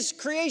with his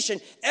creation.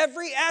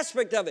 Every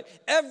aspect of it.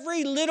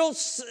 Every little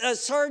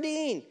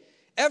sardine.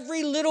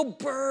 Every little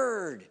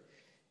bird.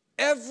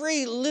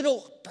 Every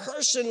little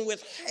person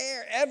with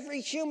hair.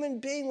 Every human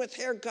being with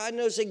hair. God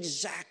knows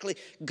exactly.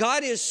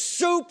 God is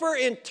super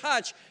in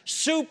touch.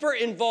 Super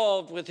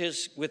involved with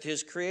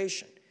his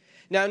creation.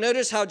 Now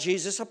notice how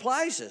Jesus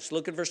applies this.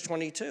 Look at verse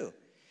 22.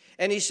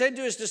 And he said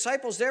to his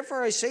disciples,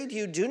 therefore I say to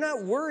you, do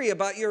not worry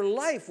about your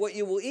life, what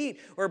you will eat,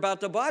 or about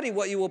the body,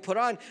 what you will put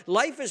on.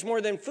 Life is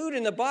more than food,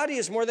 and the body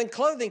is more than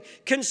clothing.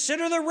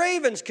 Consider the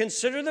ravens,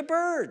 consider the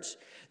birds.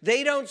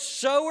 They don't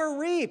sow or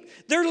reap.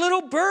 They're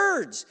little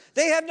birds.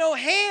 They have no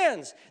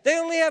hands. They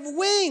only have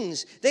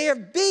wings. They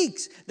have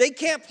beaks. They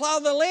can't plow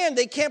the land.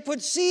 They can't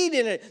put seed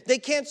in it. They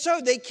can't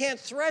sow. They can't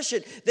thresh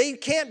it. They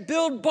can't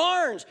build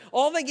barns.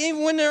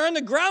 Even when they're on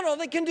the ground, all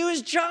they can do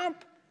is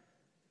jump.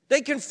 They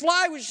can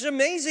fly, which is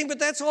amazing, but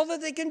that's all that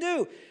they can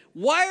do.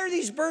 Why are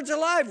these birds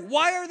alive?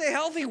 Why are they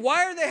healthy?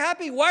 Why are they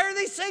happy? Why are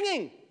they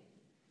singing?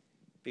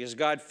 Because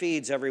God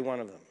feeds every one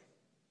of them.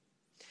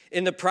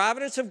 In the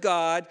providence of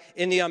God,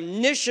 in the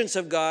omniscience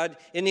of God,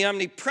 in the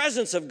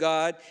omnipresence of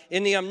God,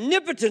 in the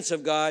omnipotence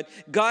of God,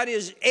 God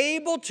is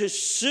able to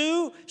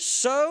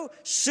so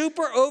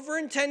super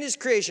overintend his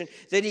creation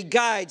that he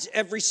guides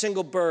every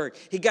single bird.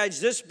 He guides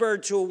this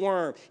bird to a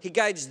worm. He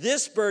guides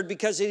this bird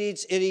because it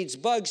eats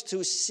bugs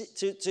to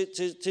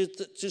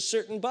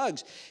certain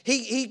bugs.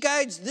 He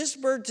guides this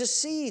bird to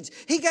seeds.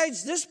 He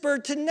guides this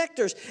bird to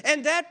nectars,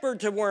 and that bird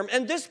to worm,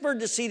 and this bird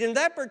to seed, and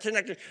that bird to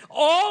nectar.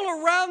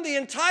 All around the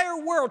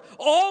entire world,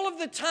 all of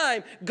the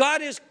time,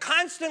 God is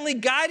constantly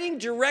guiding,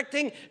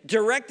 directing,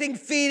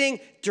 feeding,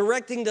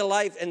 directing the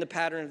life and the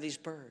pattern of these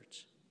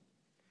birds.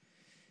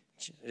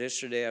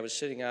 Yesterday, I was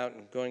sitting out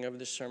and going over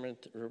this sermon,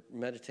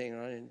 meditating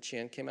on it, and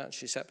Jan came out and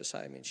she sat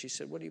beside me and she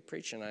said, what are you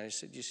preaching on? I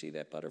said, you see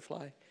that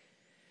butterfly?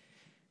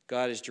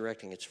 God is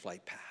directing its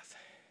flight path.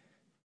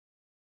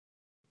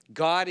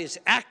 God is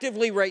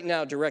actively right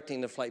now directing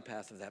the flight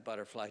path of that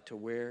butterfly to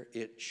where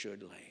it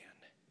should land.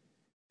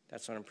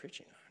 That's what I'm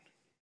preaching on.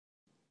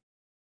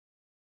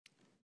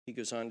 He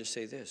goes on to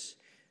say this.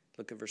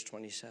 Look at verse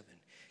 27.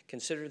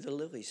 Consider the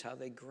lilies, how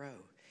they grow.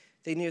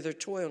 They neither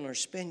toil nor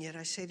spin, yet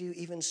I say to you,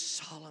 even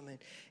Solomon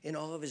in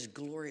all of his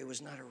glory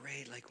was not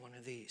arrayed like one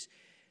of these.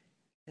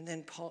 And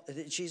then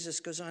Jesus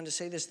goes on to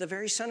say this. The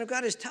very Son of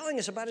God is telling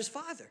us about his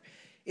Father.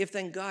 If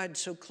then God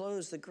so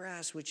clothes the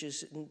grass, which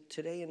is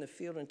today in the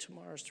field and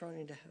tomorrow is thrown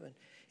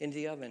into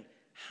the oven,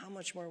 how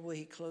much more will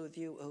he clothe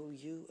you, O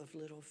you of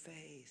little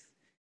faith?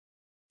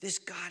 This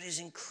God is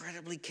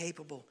incredibly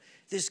capable.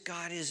 This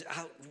God is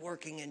out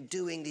working and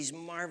doing these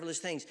marvelous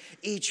things.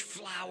 Each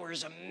flower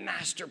is a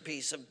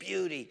masterpiece of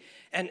beauty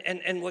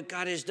and what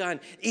God has done.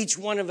 Each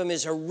one of them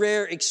is a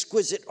rare,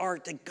 exquisite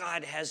art that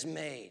God has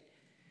made.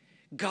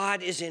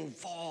 God is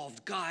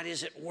involved. God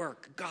is at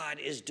work. God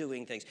is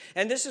doing things.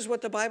 And this is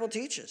what the Bible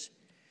teaches.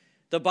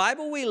 The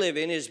Bible we live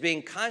in is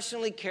being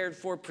constantly cared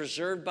for,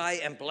 preserved by,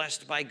 and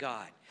blessed by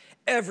God.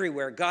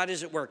 Everywhere, God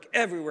is at work.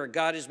 Everywhere,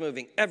 God is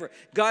moving.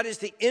 God is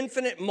the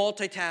infinite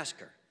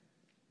multitasker.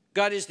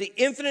 God is the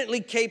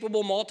infinitely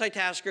capable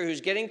multitasker who's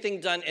getting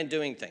things done and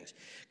doing things.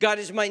 God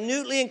is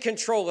minutely in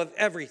control of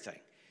everything.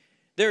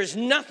 There is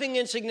nothing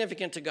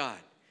insignificant to God.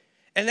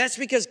 And that's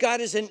because God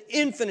is an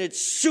infinite,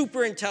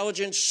 super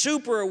intelligent,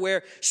 super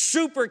aware,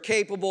 super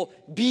capable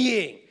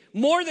being.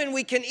 More than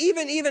we can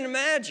even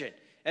imagine.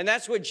 And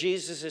that's what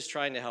Jesus is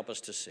trying to help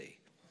us to see.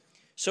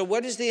 So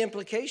what is the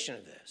implication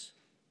of this?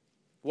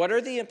 What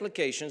are the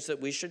implications that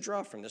we should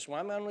draw from this? Well,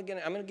 I'm going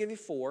to give you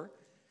 4.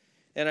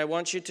 And I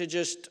want you to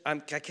just, I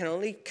can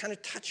only kind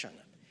of touch on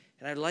them.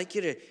 And I'd like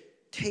you to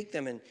take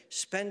them and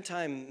spend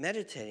time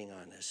meditating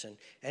on this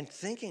and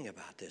thinking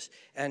about this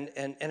and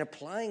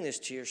applying this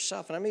to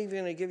yourself. And I'm even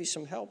going to give you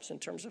some helps in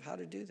terms of how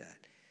to do that.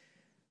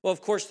 Well,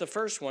 of course, the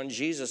first one,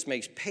 Jesus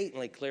makes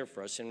patently clear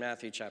for us in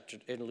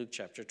Luke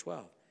chapter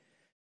 12.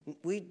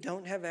 We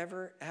don't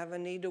ever have a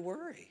need to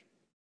worry,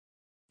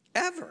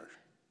 ever,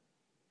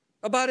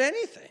 about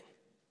anything.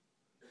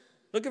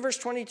 Look at verse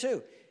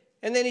 22.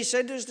 And then he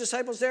said to his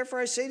disciples, therefore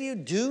I say to you,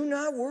 do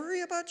not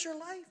worry about your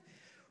life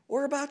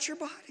or about your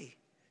body.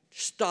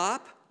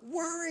 Stop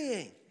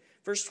worrying.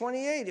 Verse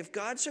 28, if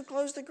God so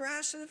clothes the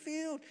grass of the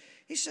field,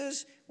 he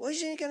says, well,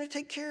 isn't he going to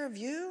take care of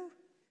you?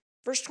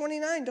 Verse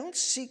 29, don't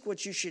seek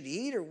what you should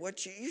eat or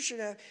what you should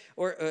have,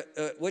 or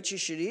what you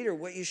should eat or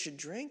what you should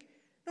drink,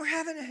 nor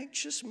have an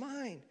anxious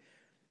mind.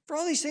 For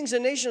all these things the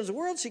nations of the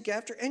world seek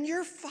after, and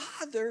your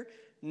Father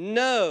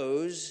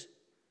knows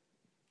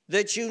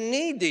that you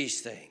need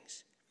these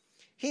things.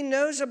 He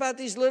knows about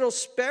these little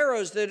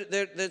sparrows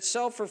that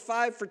sell for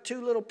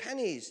 2 little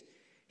pennies.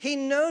 He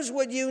knows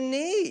what you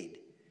need.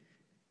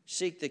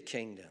 Seek the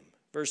kingdom.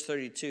 Verse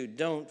 32,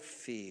 don't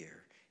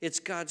fear. It's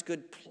God's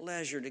good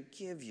pleasure to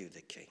give you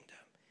the kingdom.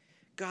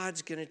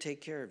 God's going to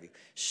take care of you.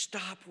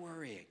 Stop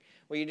worrying.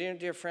 Well, you know,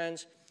 dear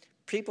friends,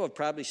 people have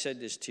probably said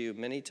this to you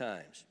many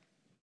times.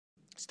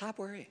 Stop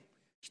worrying.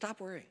 Stop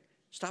worrying.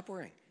 Stop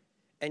worrying.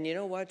 And you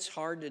know what's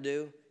hard to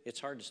do?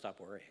 It's hard to stop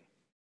worrying.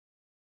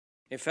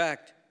 In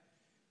fact,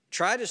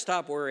 try to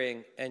stop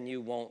worrying and you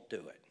won't do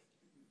it.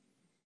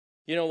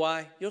 You know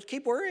why? You'll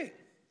keep worrying.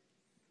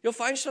 You'll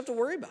find stuff to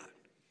worry about.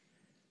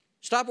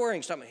 Stop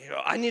worrying. Stop.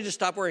 I need to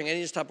stop worrying. I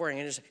need to stop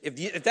worrying.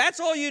 If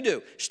that's all you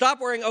do, stop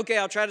worrying. Okay,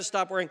 I'll try to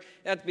stop worrying.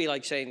 That'd be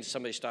like saying to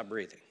somebody, stop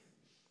breathing.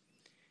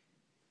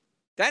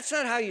 That's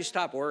not how you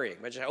stop worrying.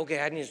 But say,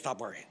 okay, I need to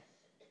stop worrying.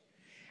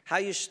 How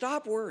you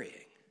stop worrying,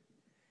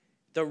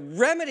 the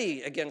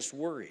remedy against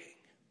worrying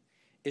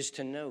is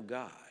to know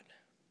God,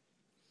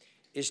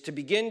 is to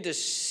begin to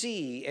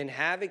see and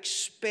have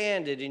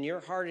expanded in your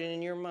heart and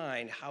in your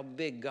mind how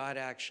big God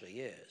actually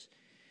is.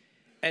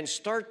 And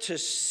start to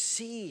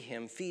see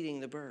him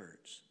feeding the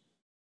birds.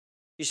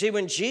 You see,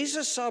 when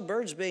Jesus saw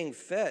birds being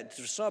fed,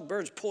 saw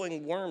birds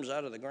pulling worms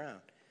out of the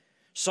ground,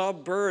 saw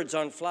birds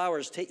on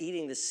flowers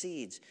eating the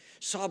seeds,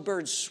 saw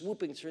birds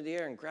swooping through the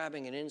air and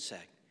grabbing an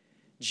insect,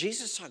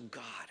 Jesus saw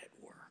God at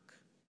work.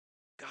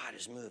 God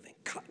is moving.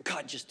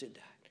 God just did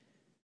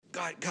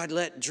that. God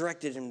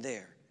directed him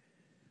there.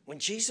 When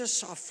Jesus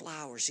saw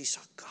flowers, he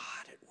saw God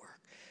at work.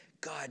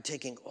 God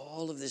taking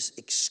all of this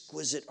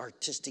exquisite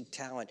artistic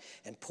talent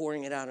and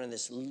pouring it out on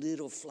this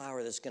little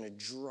flower that's going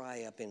to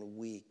dry up in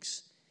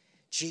weeks.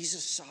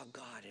 Jesus saw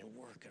God at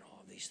work in all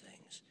of these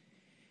things.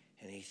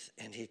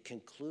 And he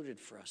concluded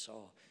for us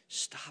all,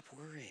 stop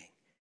worrying.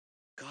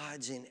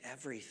 God's in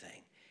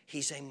everything.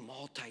 He's a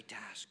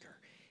multitasker.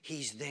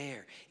 He's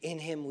there. In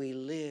him we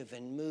live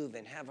and move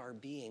and have our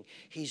being.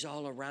 He's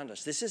all around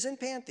us. This isn't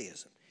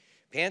pantheism.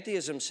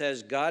 Pantheism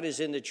says God is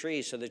in the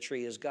tree, so the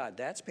tree is God.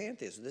 That's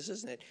pantheism. This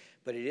isn't it.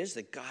 But it is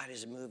that God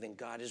is moving.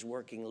 God is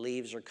working.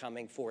 Leaves are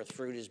coming forth.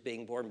 Fruit is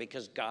being born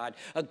because God,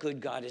 a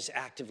good God, is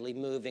actively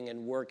moving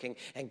and working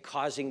and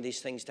causing these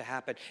things to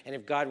happen. And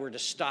if God were to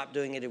stop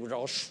doing it, it would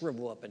all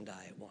shrivel up and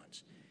die at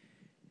once.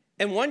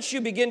 And once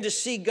you begin to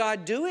see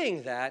God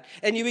doing that,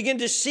 and you begin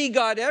to see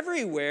God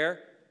everywhere,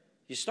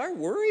 you start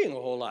worrying a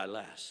whole lot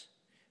less.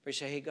 But you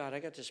say, hey, God, I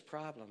got this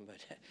problem, but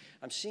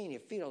I'm seeing you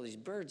feed all these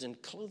birds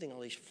and clothing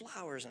all these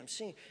flowers, and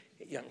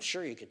I'm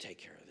sure you could take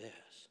care of this.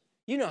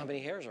 You know how many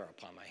hairs are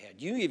upon my head.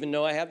 You even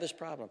know I have this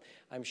problem.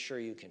 I'm sure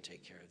you can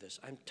take care of this.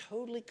 I'm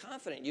totally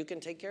confident you can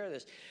take care of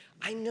this.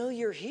 I know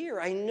you're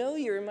here. I know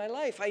you're in my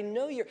life. I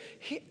know you're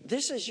here.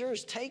 This is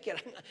yours. Take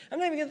it. I'm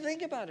not even going to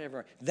think about it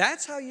ever.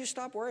 That's how you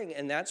stop worrying,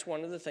 and that's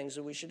one of the things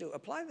that we should do.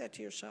 Apply that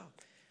to yourself.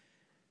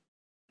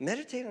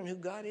 Meditate on who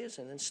God is,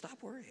 and then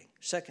stop worrying.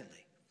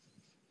 Secondly,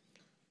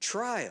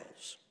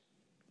 trials,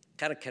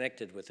 kind of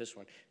connected with this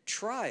one.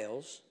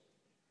 Trials,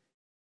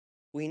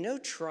 we know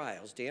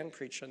trials, Dan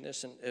preached on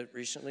this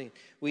recently,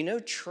 we know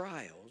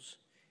trials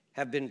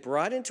have been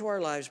brought into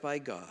our lives by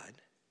God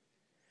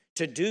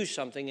to do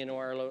something in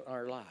our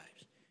lives,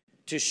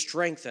 to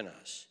strengthen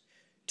us,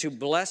 to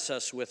bless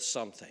us with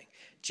something.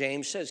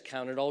 James says,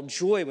 count it all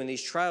joy when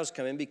these trials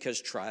come in,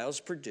 because trials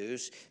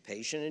produce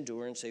patient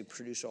endurance. They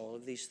produce all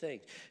of these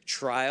things.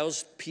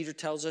 Trials, Peter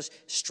tells us,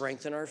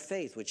 strengthen our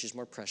faith, which is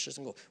more precious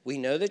than gold. We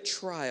know that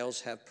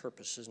trials have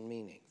purposes and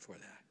meaning for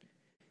that.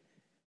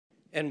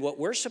 And what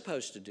we're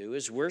supposed to do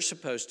is we're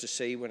supposed to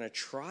say when a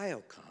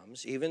trial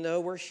comes, even though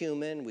we're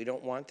human, we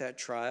don't want that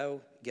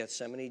trial.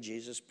 Gethsemane,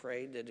 Jesus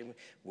prayed that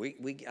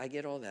I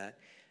get all that.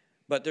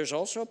 But there's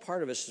also a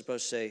part of us that's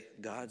supposed to say,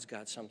 God's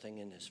got something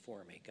in this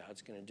for me.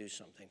 God's going to do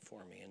something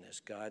for me in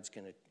this.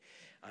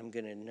 I'm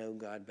going to know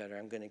God better.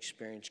 I'm going to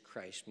experience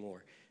Christ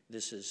more.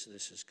 This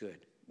is good.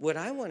 What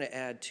I want to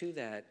add to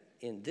that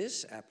in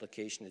this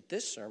application at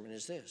this sermon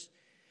is this.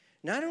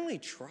 Not only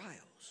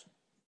trials,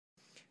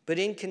 but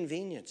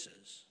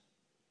inconveniences,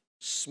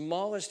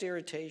 smallest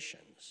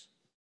irritations,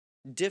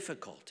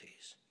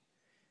 difficulties.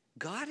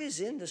 God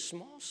is in the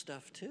small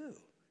stuff too.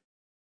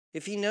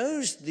 If he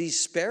knows these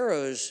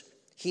sparrows,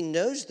 he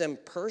knows them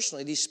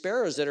personally, these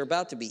sparrows that are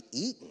about to be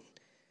eaten.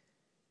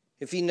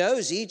 If he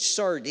knows each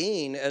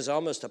sardine as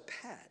almost a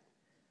pet,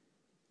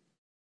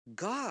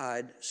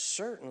 God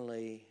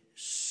certainly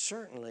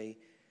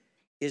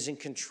is in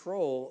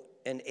control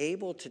and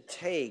able to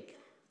take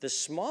the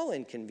small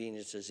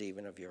inconveniences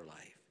even of your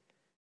life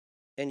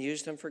and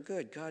use them for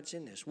good. God's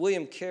in this.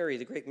 William Carey,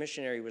 the great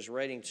missionary, was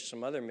writing to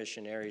some other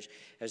missionaries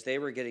as they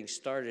were getting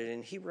started,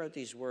 and he wrote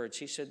these words.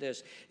 He said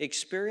this: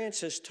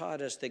 "Experience has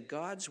taught us that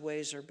God's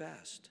ways are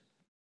best."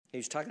 He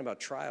was talking about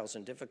trials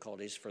and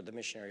difficulties for the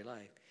missionary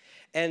life.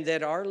 "And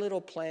that our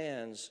little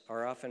plans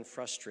are often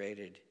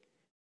frustrated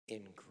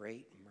in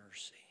great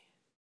mercy."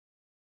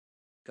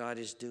 God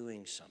is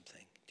doing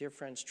something. Dear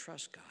friends,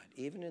 trust God.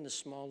 Even in the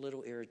small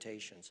little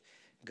irritations,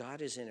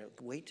 God is in it.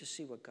 Wait to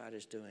see what God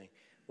is doing,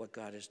 what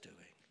God is doing.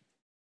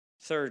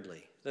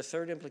 Thirdly, the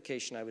third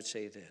implication, I would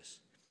say this.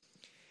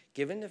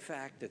 Given the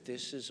fact that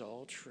this is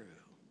all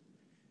true,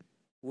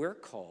 we're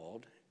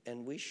called,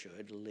 and we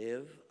should,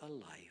 live a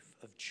life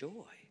of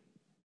joy.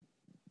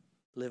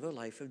 Live a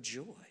life of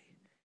joy.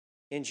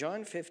 In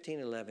John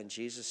 15:11,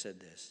 Jesus said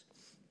this: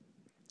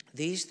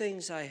 "These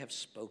things I have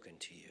spoken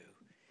to you,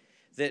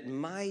 that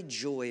my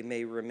joy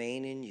may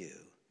remain in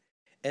you,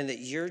 and that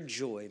your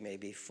joy may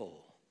be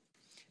full."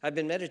 I've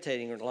been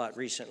meditating a lot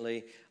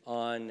recently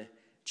on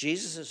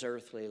Jesus'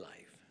 earthly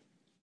life.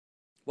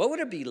 What would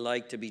it be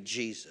like to be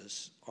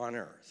Jesus on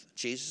earth?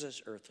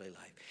 Jesus' earthly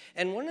life.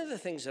 And one of the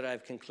things that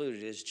I've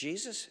concluded is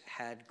Jesus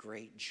had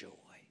great joy.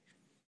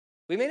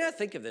 We may not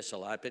think of this a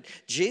lot, but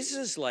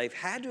Jesus' life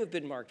had to have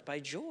been marked by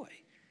joy.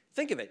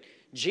 Think of it.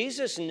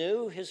 Jesus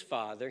knew his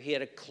Father. He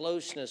had a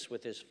closeness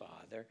with his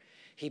Father.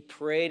 He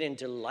prayed and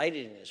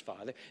delighted in his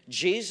Father.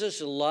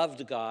 Jesus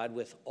loved God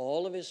with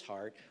all of his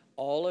heart,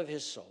 all of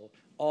his soul,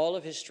 all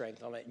of his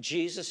strength.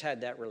 Jesus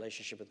had that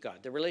relationship with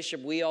God. The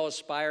relationship we all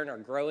aspire and are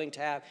growing to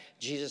have,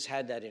 Jesus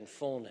had that in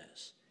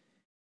fullness.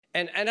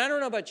 And I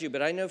don't know about you,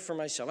 but I know for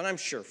myself, and I'm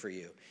sure for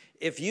you,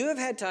 if you have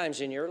had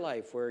times in your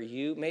life where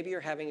maybe you're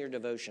having your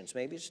devotions,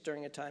 maybe it's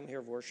during a time here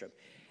of worship,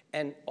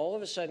 and all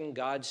of a sudden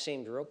God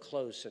seemed real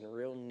close and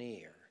real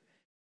near,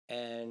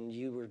 and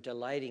you were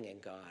delighting in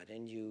God,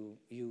 and you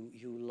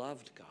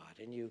loved God,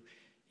 and you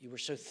were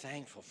so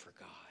thankful for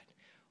God.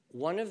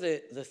 One of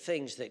the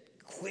things that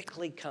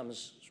quickly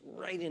comes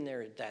right in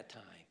there at that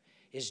time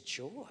is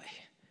joy.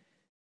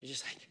 You're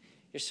just like,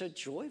 you're so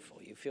joyful.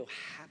 You feel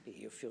happy.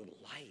 You feel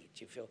light.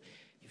 You feel,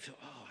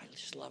 oh, I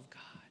just love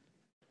God.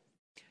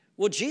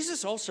 Well,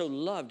 Jesus also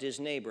loved his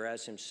neighbor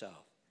as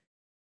himself.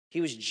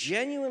 He was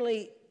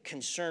genuinely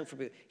concerned for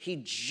people. He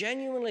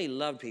genuinely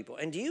loved people.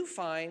 And do you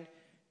find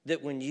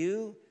that when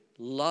you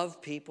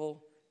love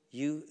people,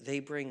 they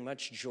bring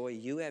much joy?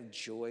 You have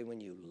joy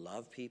when you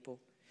love people?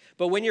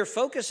 But when you're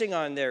focusing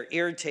on their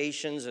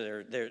irritations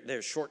or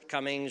their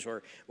shortcomings,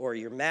 or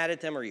you're mad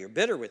at them or you're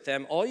bitter with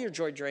them, all your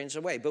joy drains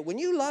away. But when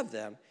you love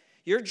them,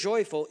 you're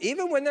joyful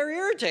even when they're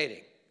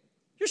irritating.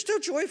 You're still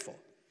joyful.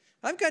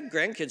 I've got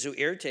grandkids who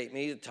irritate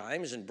me at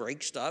times and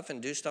break stuff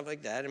and do stuff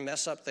like that and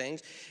mess up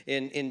things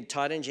in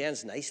Todd and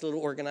Jan's nice little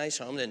organized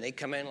home. Then they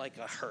come in like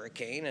a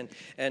hurricane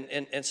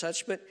and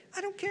such. But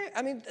I don't care.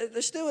 I mean,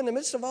 they're still in the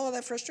midst of all of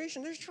that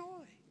frustration, there's joy.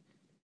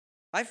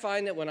 I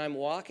find that when I'm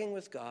walking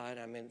with God,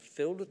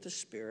 filled with the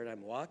Spirit,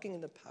 I'm walking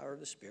in the power of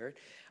the Spirit,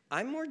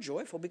 I'm more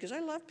joyful because I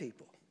love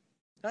people.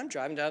 I'm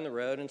driving down the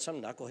road and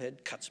some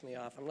knucklehead cuts me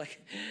off. I'm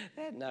like,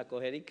 that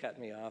knucklehead, he cut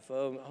me off.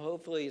 Oh,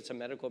 hopefully it's a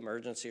medical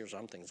emergency or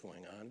something's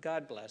going on.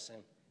 God bless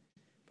him.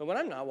 But when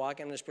I'm not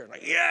walking in the Spirit,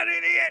 I'm like, yeah,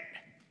 idiot.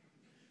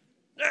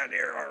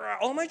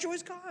 All my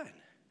joy's gone.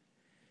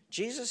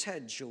 Jesus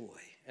had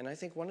joy. And I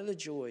think one of the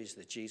joys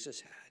that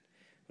Jesus had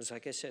was,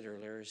 like I said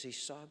earlier, is he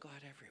saw God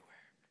everywhere.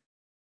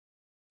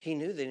 He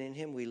knew that in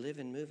him we live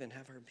and move and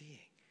have our being.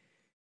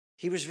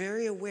 He was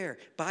very aware.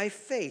 By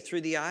faith,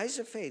 through the eyes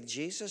of faith,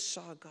 Jesus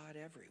saw God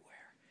everywhere.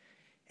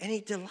 And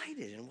he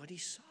delighted in what he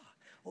saw.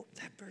 Oh,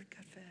 that bird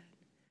got fed.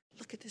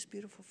 Look at this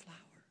beautiful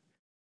flower.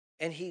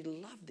 And he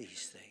loved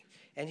these things.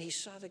 And he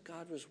saw that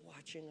God was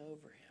watching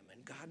over him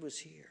and God was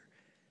here.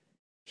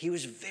 He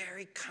was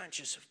very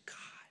conscious of God.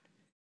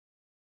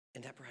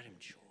 And that brought him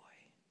joy.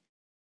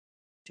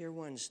 Dear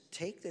ones,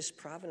 take this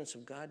providence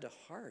of God to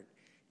heart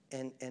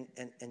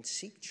and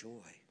seek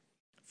joy.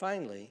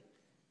 Finally,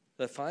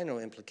 the final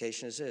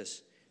implication is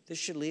this. This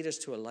should lead us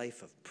to a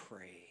life of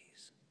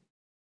praise.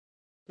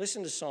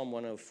 Listen to Psalm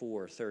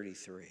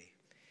 104:33.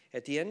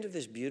 At the end of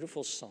this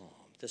beautiful psalm,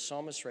 the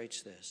psalmist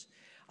writes this: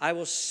 I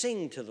will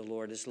sing to the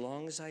Lord as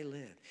long as I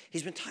live.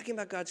 He's been talking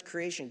about God's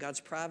creation,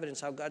 God's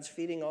providence, how God's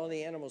feeding all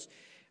the animals.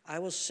 I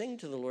will sing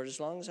to the Lord as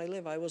long as I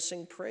live. I will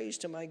sing praise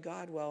to my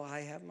God while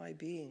I have my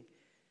being.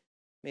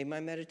 May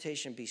my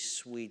meditation be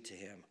sweet to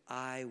him.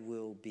 I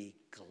will be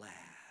glad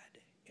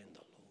in the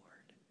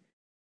Lord.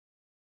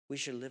 We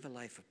should live a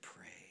life of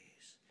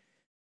praise,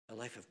 a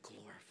life of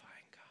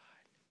glorifying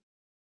God.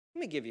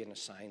 Let me give you an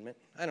assignment.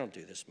 I don't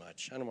do this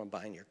much. I don't want to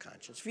bind your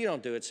conscience. If you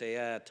don't do it, say,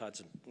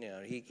 Todd's,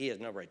 he has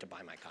no right to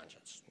bind my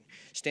conscience.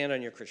 Stand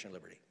on your Christian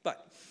liberty.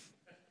 But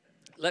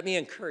let me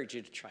encourage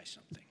you to try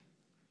something.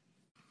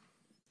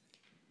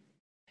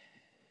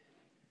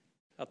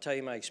 I'll tell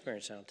you my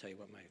experience, and I'll tell you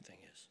what my thing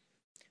is.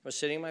 I was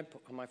sitting on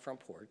my front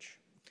porch,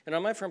 And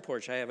on my front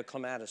porch, I have a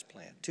clematis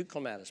plant, 2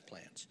 clematis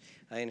plants.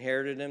 I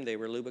inherited them. They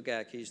were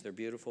Lubagakis. They're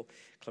beautiful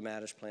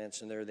clematis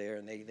plants, and they're there.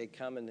 And they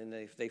come and then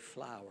they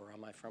flower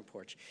on my front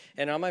porch.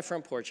 And on my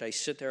front porch, I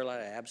sit there a lot.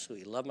 I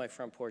absolutely love my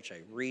front porch.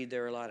 I read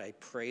there a lot. I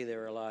pray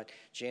there a lot.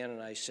 Jan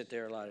and I sit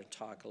there a lot and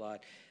talk a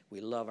lot. We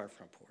love our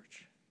front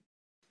porch.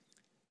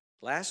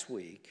 Last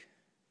week,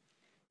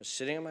 I was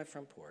sitting on my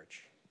front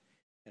porch,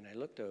 and I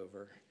looked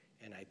over,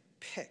 and I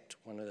picked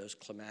one of those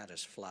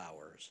clematis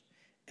flowers,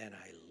 and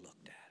I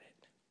looked at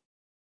it.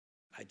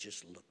 I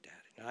just looked at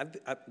it.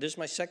 Now, this is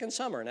my second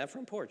summer on that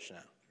front porch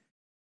now.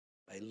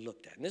 I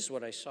looked at it. And this is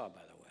what I saw,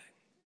 by the way.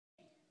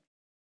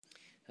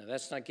 Now,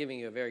 that's not giving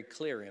you a very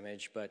clear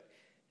image, but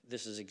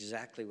this is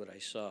exactly what I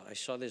saw. I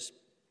saw this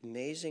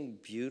amazing,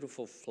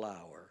 beautiful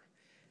flower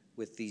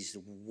with these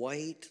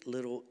white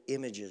little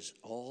images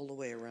all the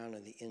way around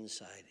on the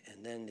inside,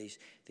 and then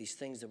these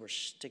things that were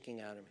sticking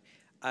out of me.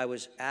 I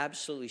was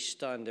absolutely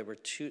stunned. There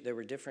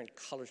were different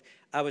colors.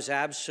 I was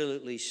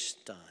absolutely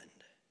stunned.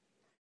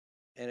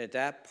 And at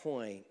that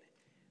point,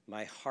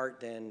 my heart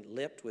then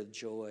leapt with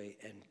joy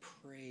and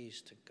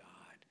praise to God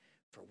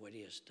for what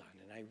he has done.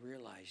 And I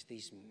realized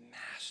these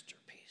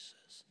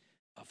masterpieces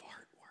of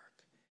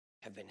artwork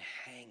have been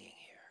hanging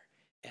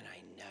here, and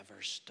I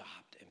never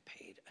stopped and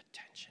paid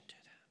attention to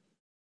them.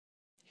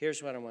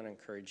 Here's what I want to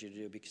encourage you to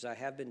do, because I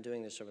have been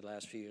doing this over the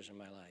last few years of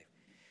my life.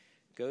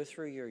 Go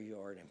through your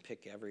yard and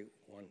pick every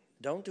one.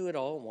 Don't do it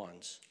all at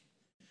once.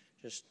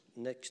 Just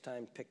next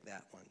time, pick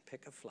that one.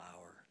 Pick a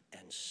flower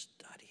and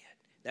study it.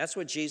 That's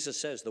what Jesus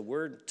says. The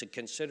word to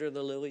consider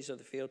the lilies of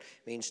the field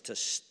means to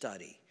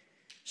study.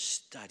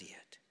 Study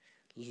it.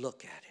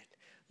 Look at it.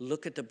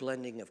 Look at the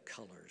blending of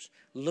colors.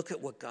 Look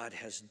at what God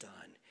has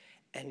done.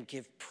 And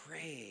give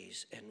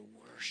praise and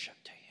worship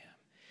to him.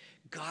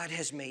 God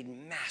has made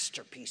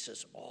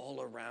masterpieces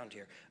all around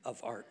here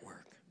of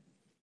artwork.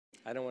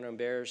 I don't want to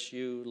embarrass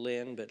you,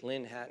 Lynn, but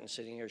Lynn Hatton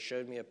sitting here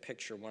showed me a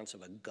picture once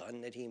of a gun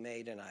that he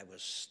made, and I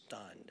was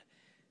stunned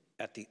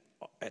at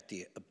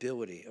the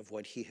ability of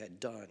what he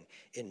had done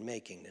in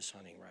making this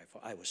hunting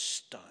rifle. I was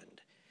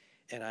stunned.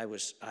 And I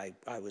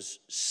was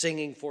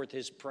singing forth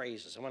his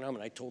praises. I went home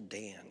and I told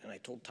Dan and I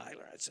told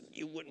Tyler, I said,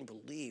 you wouldn't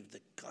believe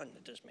the gun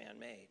that this man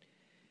made.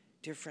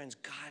 Dear friends,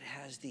 God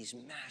has these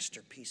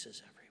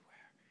masterpieces everywhere.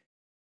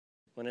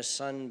 When a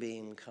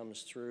sunbeam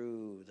comes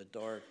through the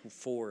dark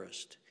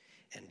forest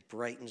and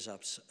brightens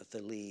up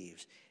the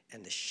leaves,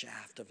 and the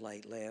shaft of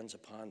light lands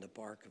upon the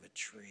bark of a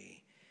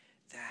tree,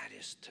 that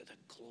is to the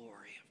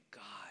glory of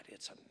God.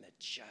 It's a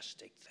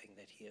majestic thing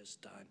that he has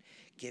done.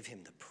 Give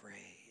him the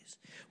praise.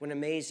 When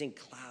amazing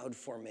cloud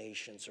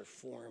formations are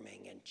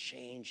forming and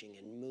changing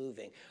and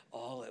moving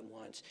all at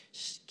once,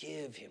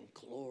 give him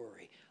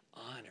glory,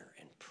 honor,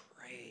 and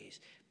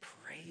praise.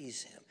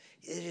 Praise him.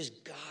 It is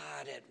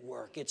God at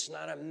work. It's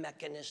not a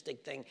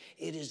mechanistic thing.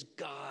 It is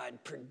God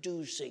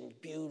producing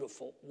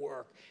beautiful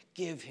work.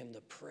 Give him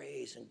the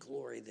praise and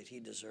glory that he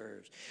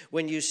deserves.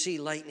 When you see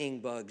lightning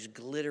bugs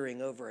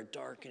glittering over a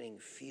darkening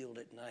field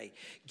at night,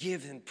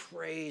 give him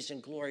praise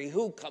and glory.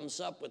 Who comes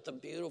up with the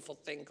beautiful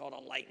thing called a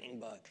lightning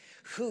bug?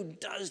 Who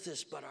does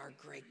this but our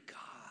great God?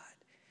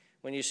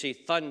 When you see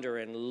thunder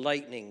and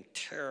lightning,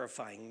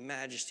 terrifying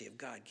majesty of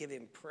God, give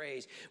him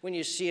praise. When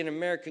you see an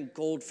American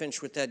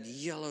goldfinch with that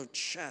yellow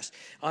chest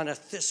on a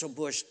thistle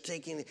bush,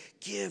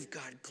 give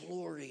God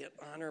glory and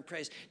honor and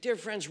praise. Dear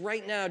friends,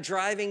 right now,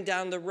 driving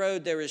down the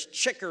road, there is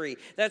chicory.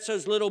 That's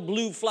those little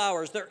blue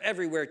flowers. They're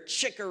everywhere.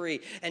 Chicory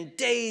and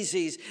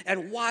daisies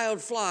and wild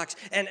phlox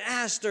and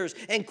asters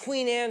and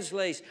Queen Anne's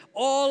lace,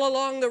 all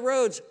along the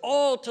roads,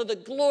 all to the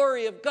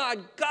glory of God.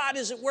 God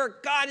is at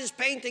work. God is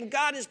painting.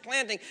 God is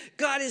planting.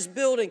 God is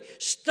building.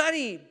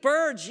 Study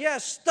birds,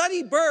 yes,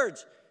 study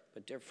birds.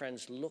 But dear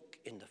friends, look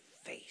in the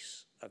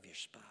face of your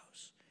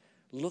spouse.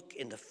 Look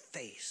in the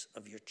face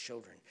of your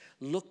children.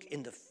 Look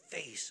in the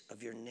face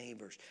of your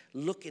neighbors.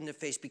 Look in the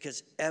face,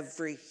 because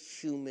every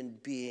human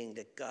being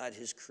that God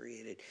has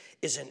created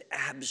is an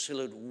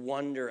absolute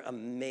wonder,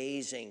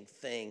 amazing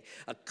thing,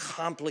 a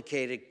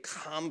complicated,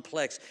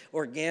 complex,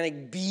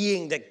 organic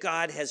being that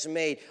God has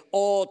made,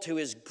 all to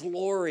his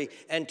glory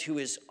and to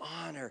his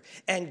honor.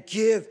 And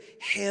give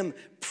him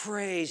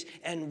praise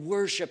and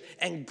worship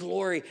and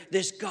glory,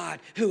 this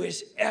God who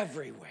is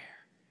everywhere.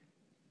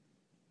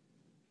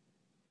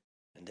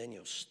 And then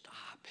you'll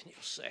stop and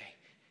you'll say,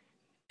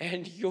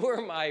 and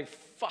you're my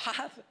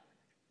Father,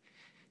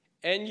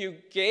 and you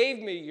gave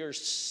me your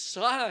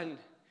Son,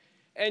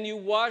 and you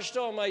washed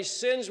all my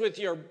sins with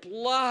your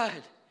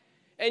blood,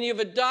 and you've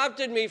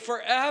adopted me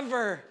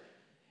forever,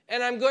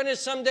 and I'm going to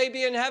someday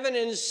be in heaven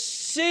and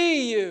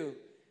see you.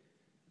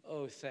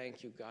 Oh,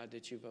 thank you, God,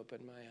 that you've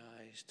opened my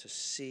eyes to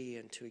see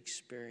and to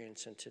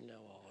experience and to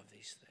know all of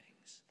these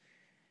things.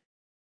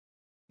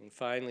 And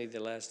finally, the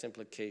last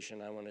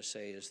implication I want to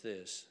say is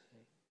this.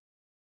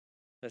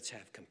 Let's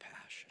have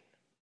compassion.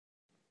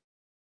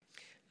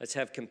 Let's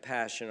have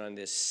compassion on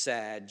this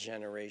sad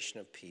generation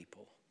of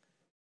people.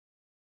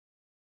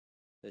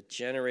 The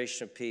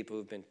generation of people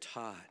who've been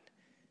taught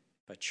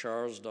by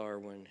Charles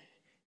Darwin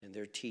and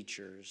their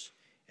teachers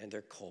and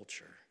their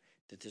culture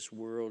that this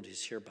world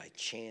is here by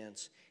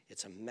chance.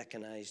 It's a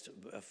mechanized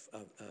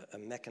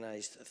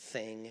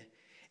thing,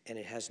 and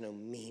it has no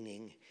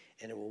meaning,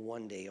 and it will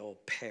one day all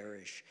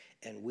perish,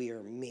 and we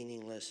are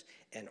meaningless,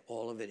 and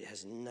all of it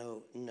has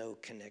no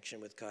connection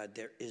with God.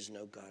 There is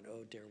no God.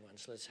 Oh, dear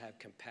ones, let's have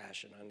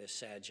compassion on this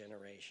sad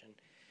generation.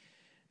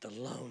 The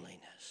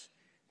loneliness,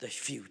 the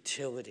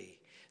futility,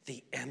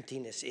 the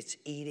emptiness, it's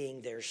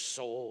eating their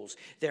souls.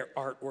 Their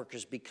artwork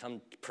has become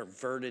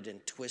perverted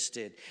and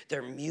twisted.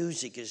 Their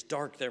music is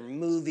dark. Their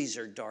movies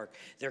are dark.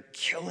 They're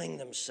killing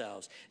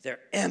themselves.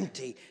 They're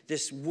empty.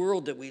 This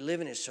world that we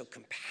live in is so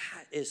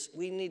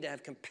we need to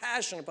have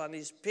compassion upon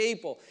these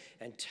people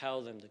and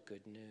tell them the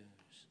good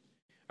news.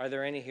 Are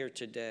there any here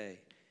today?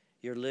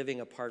 You're living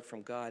apart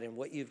from God, and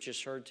what you've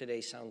just heard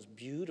today sounds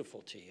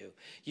beautiful to you.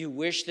 You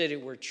wish that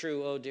it were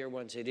true. Oh, dear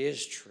ones, it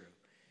is true.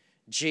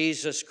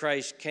 Jesus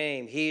Christ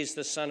came. He is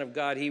the Son of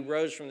God. He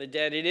rose from the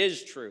dead. It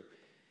is true.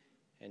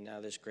 And now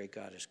this great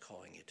God is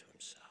calling you to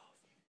himself,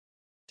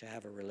 to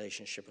have a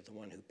relationship with the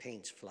one who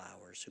paints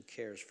flowers, who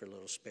cares for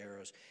little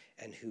sparrows,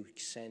 and who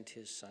sent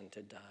his Son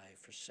to die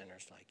for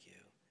sinners like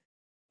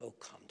you. Oh,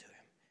 come to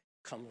him.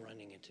 Come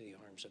running into the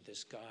arms of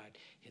this God.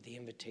 The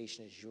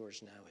invitation is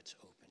yours now. It's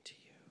open to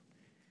you.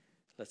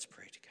 Let's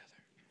pray together.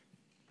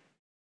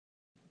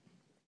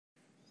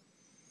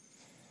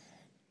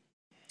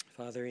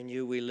 Father, in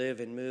you we live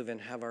and move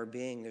and have our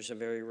being. There's a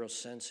very real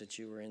sense that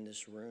you are in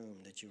this room,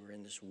 that you are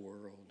in this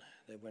world,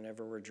 that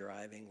whenever we're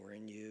driving, we're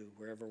in you.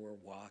 Wherever we're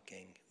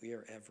walking, we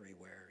are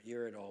everywhere.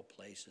 You're at all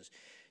places.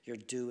 You're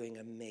doing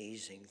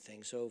amazing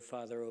things. Oh,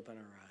 Father, open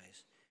our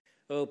eyes.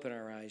 Open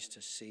our eyes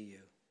to see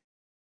you.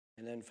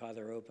 And then,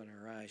 Father, open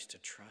our eyes to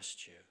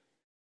trust you.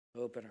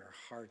 Open our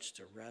hearts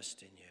to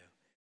rest in you.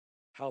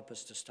 Help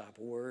us to stop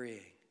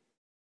worrying.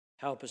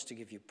 Help us to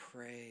give you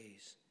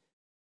praise.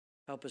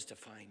 Help us to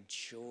find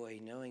joy,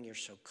 knowing you're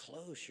so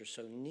close, you're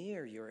so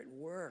near, you're at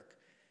work.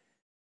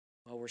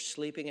 While we're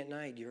sleeping at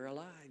night, you're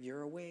alive,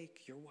 you're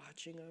awake, you're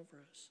watching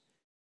over us.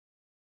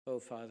 Oh,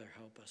 Father,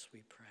 help us,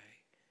 we pray.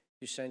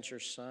 You sent your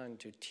Son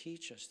to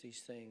teach us these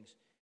things.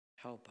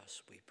 Help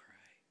us, we pray.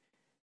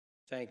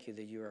 Thank you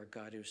that you are a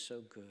God who's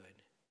so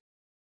good.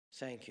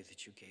 Thank you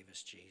that you gave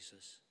us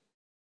Jesus.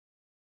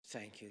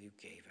 Thank you you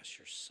gave us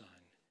your Son.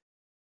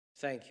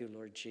 Thank you,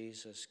 Lord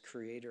Jesus,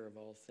 creator of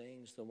all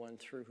things, the one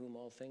through whom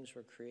all things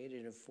were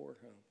created and for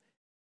whom,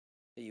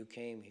 that you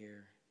came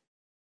here,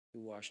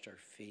 you washed our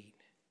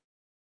feet,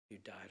 you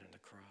died on the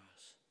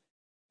cross,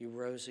 you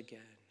rose again.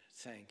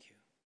 Thank you.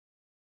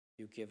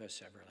 You give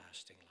us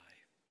everlasting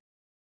life.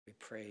 We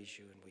praise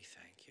you and we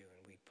thank you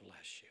and we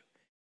bless you.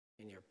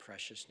 In your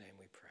precious name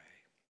we pray.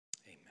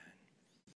 Amen.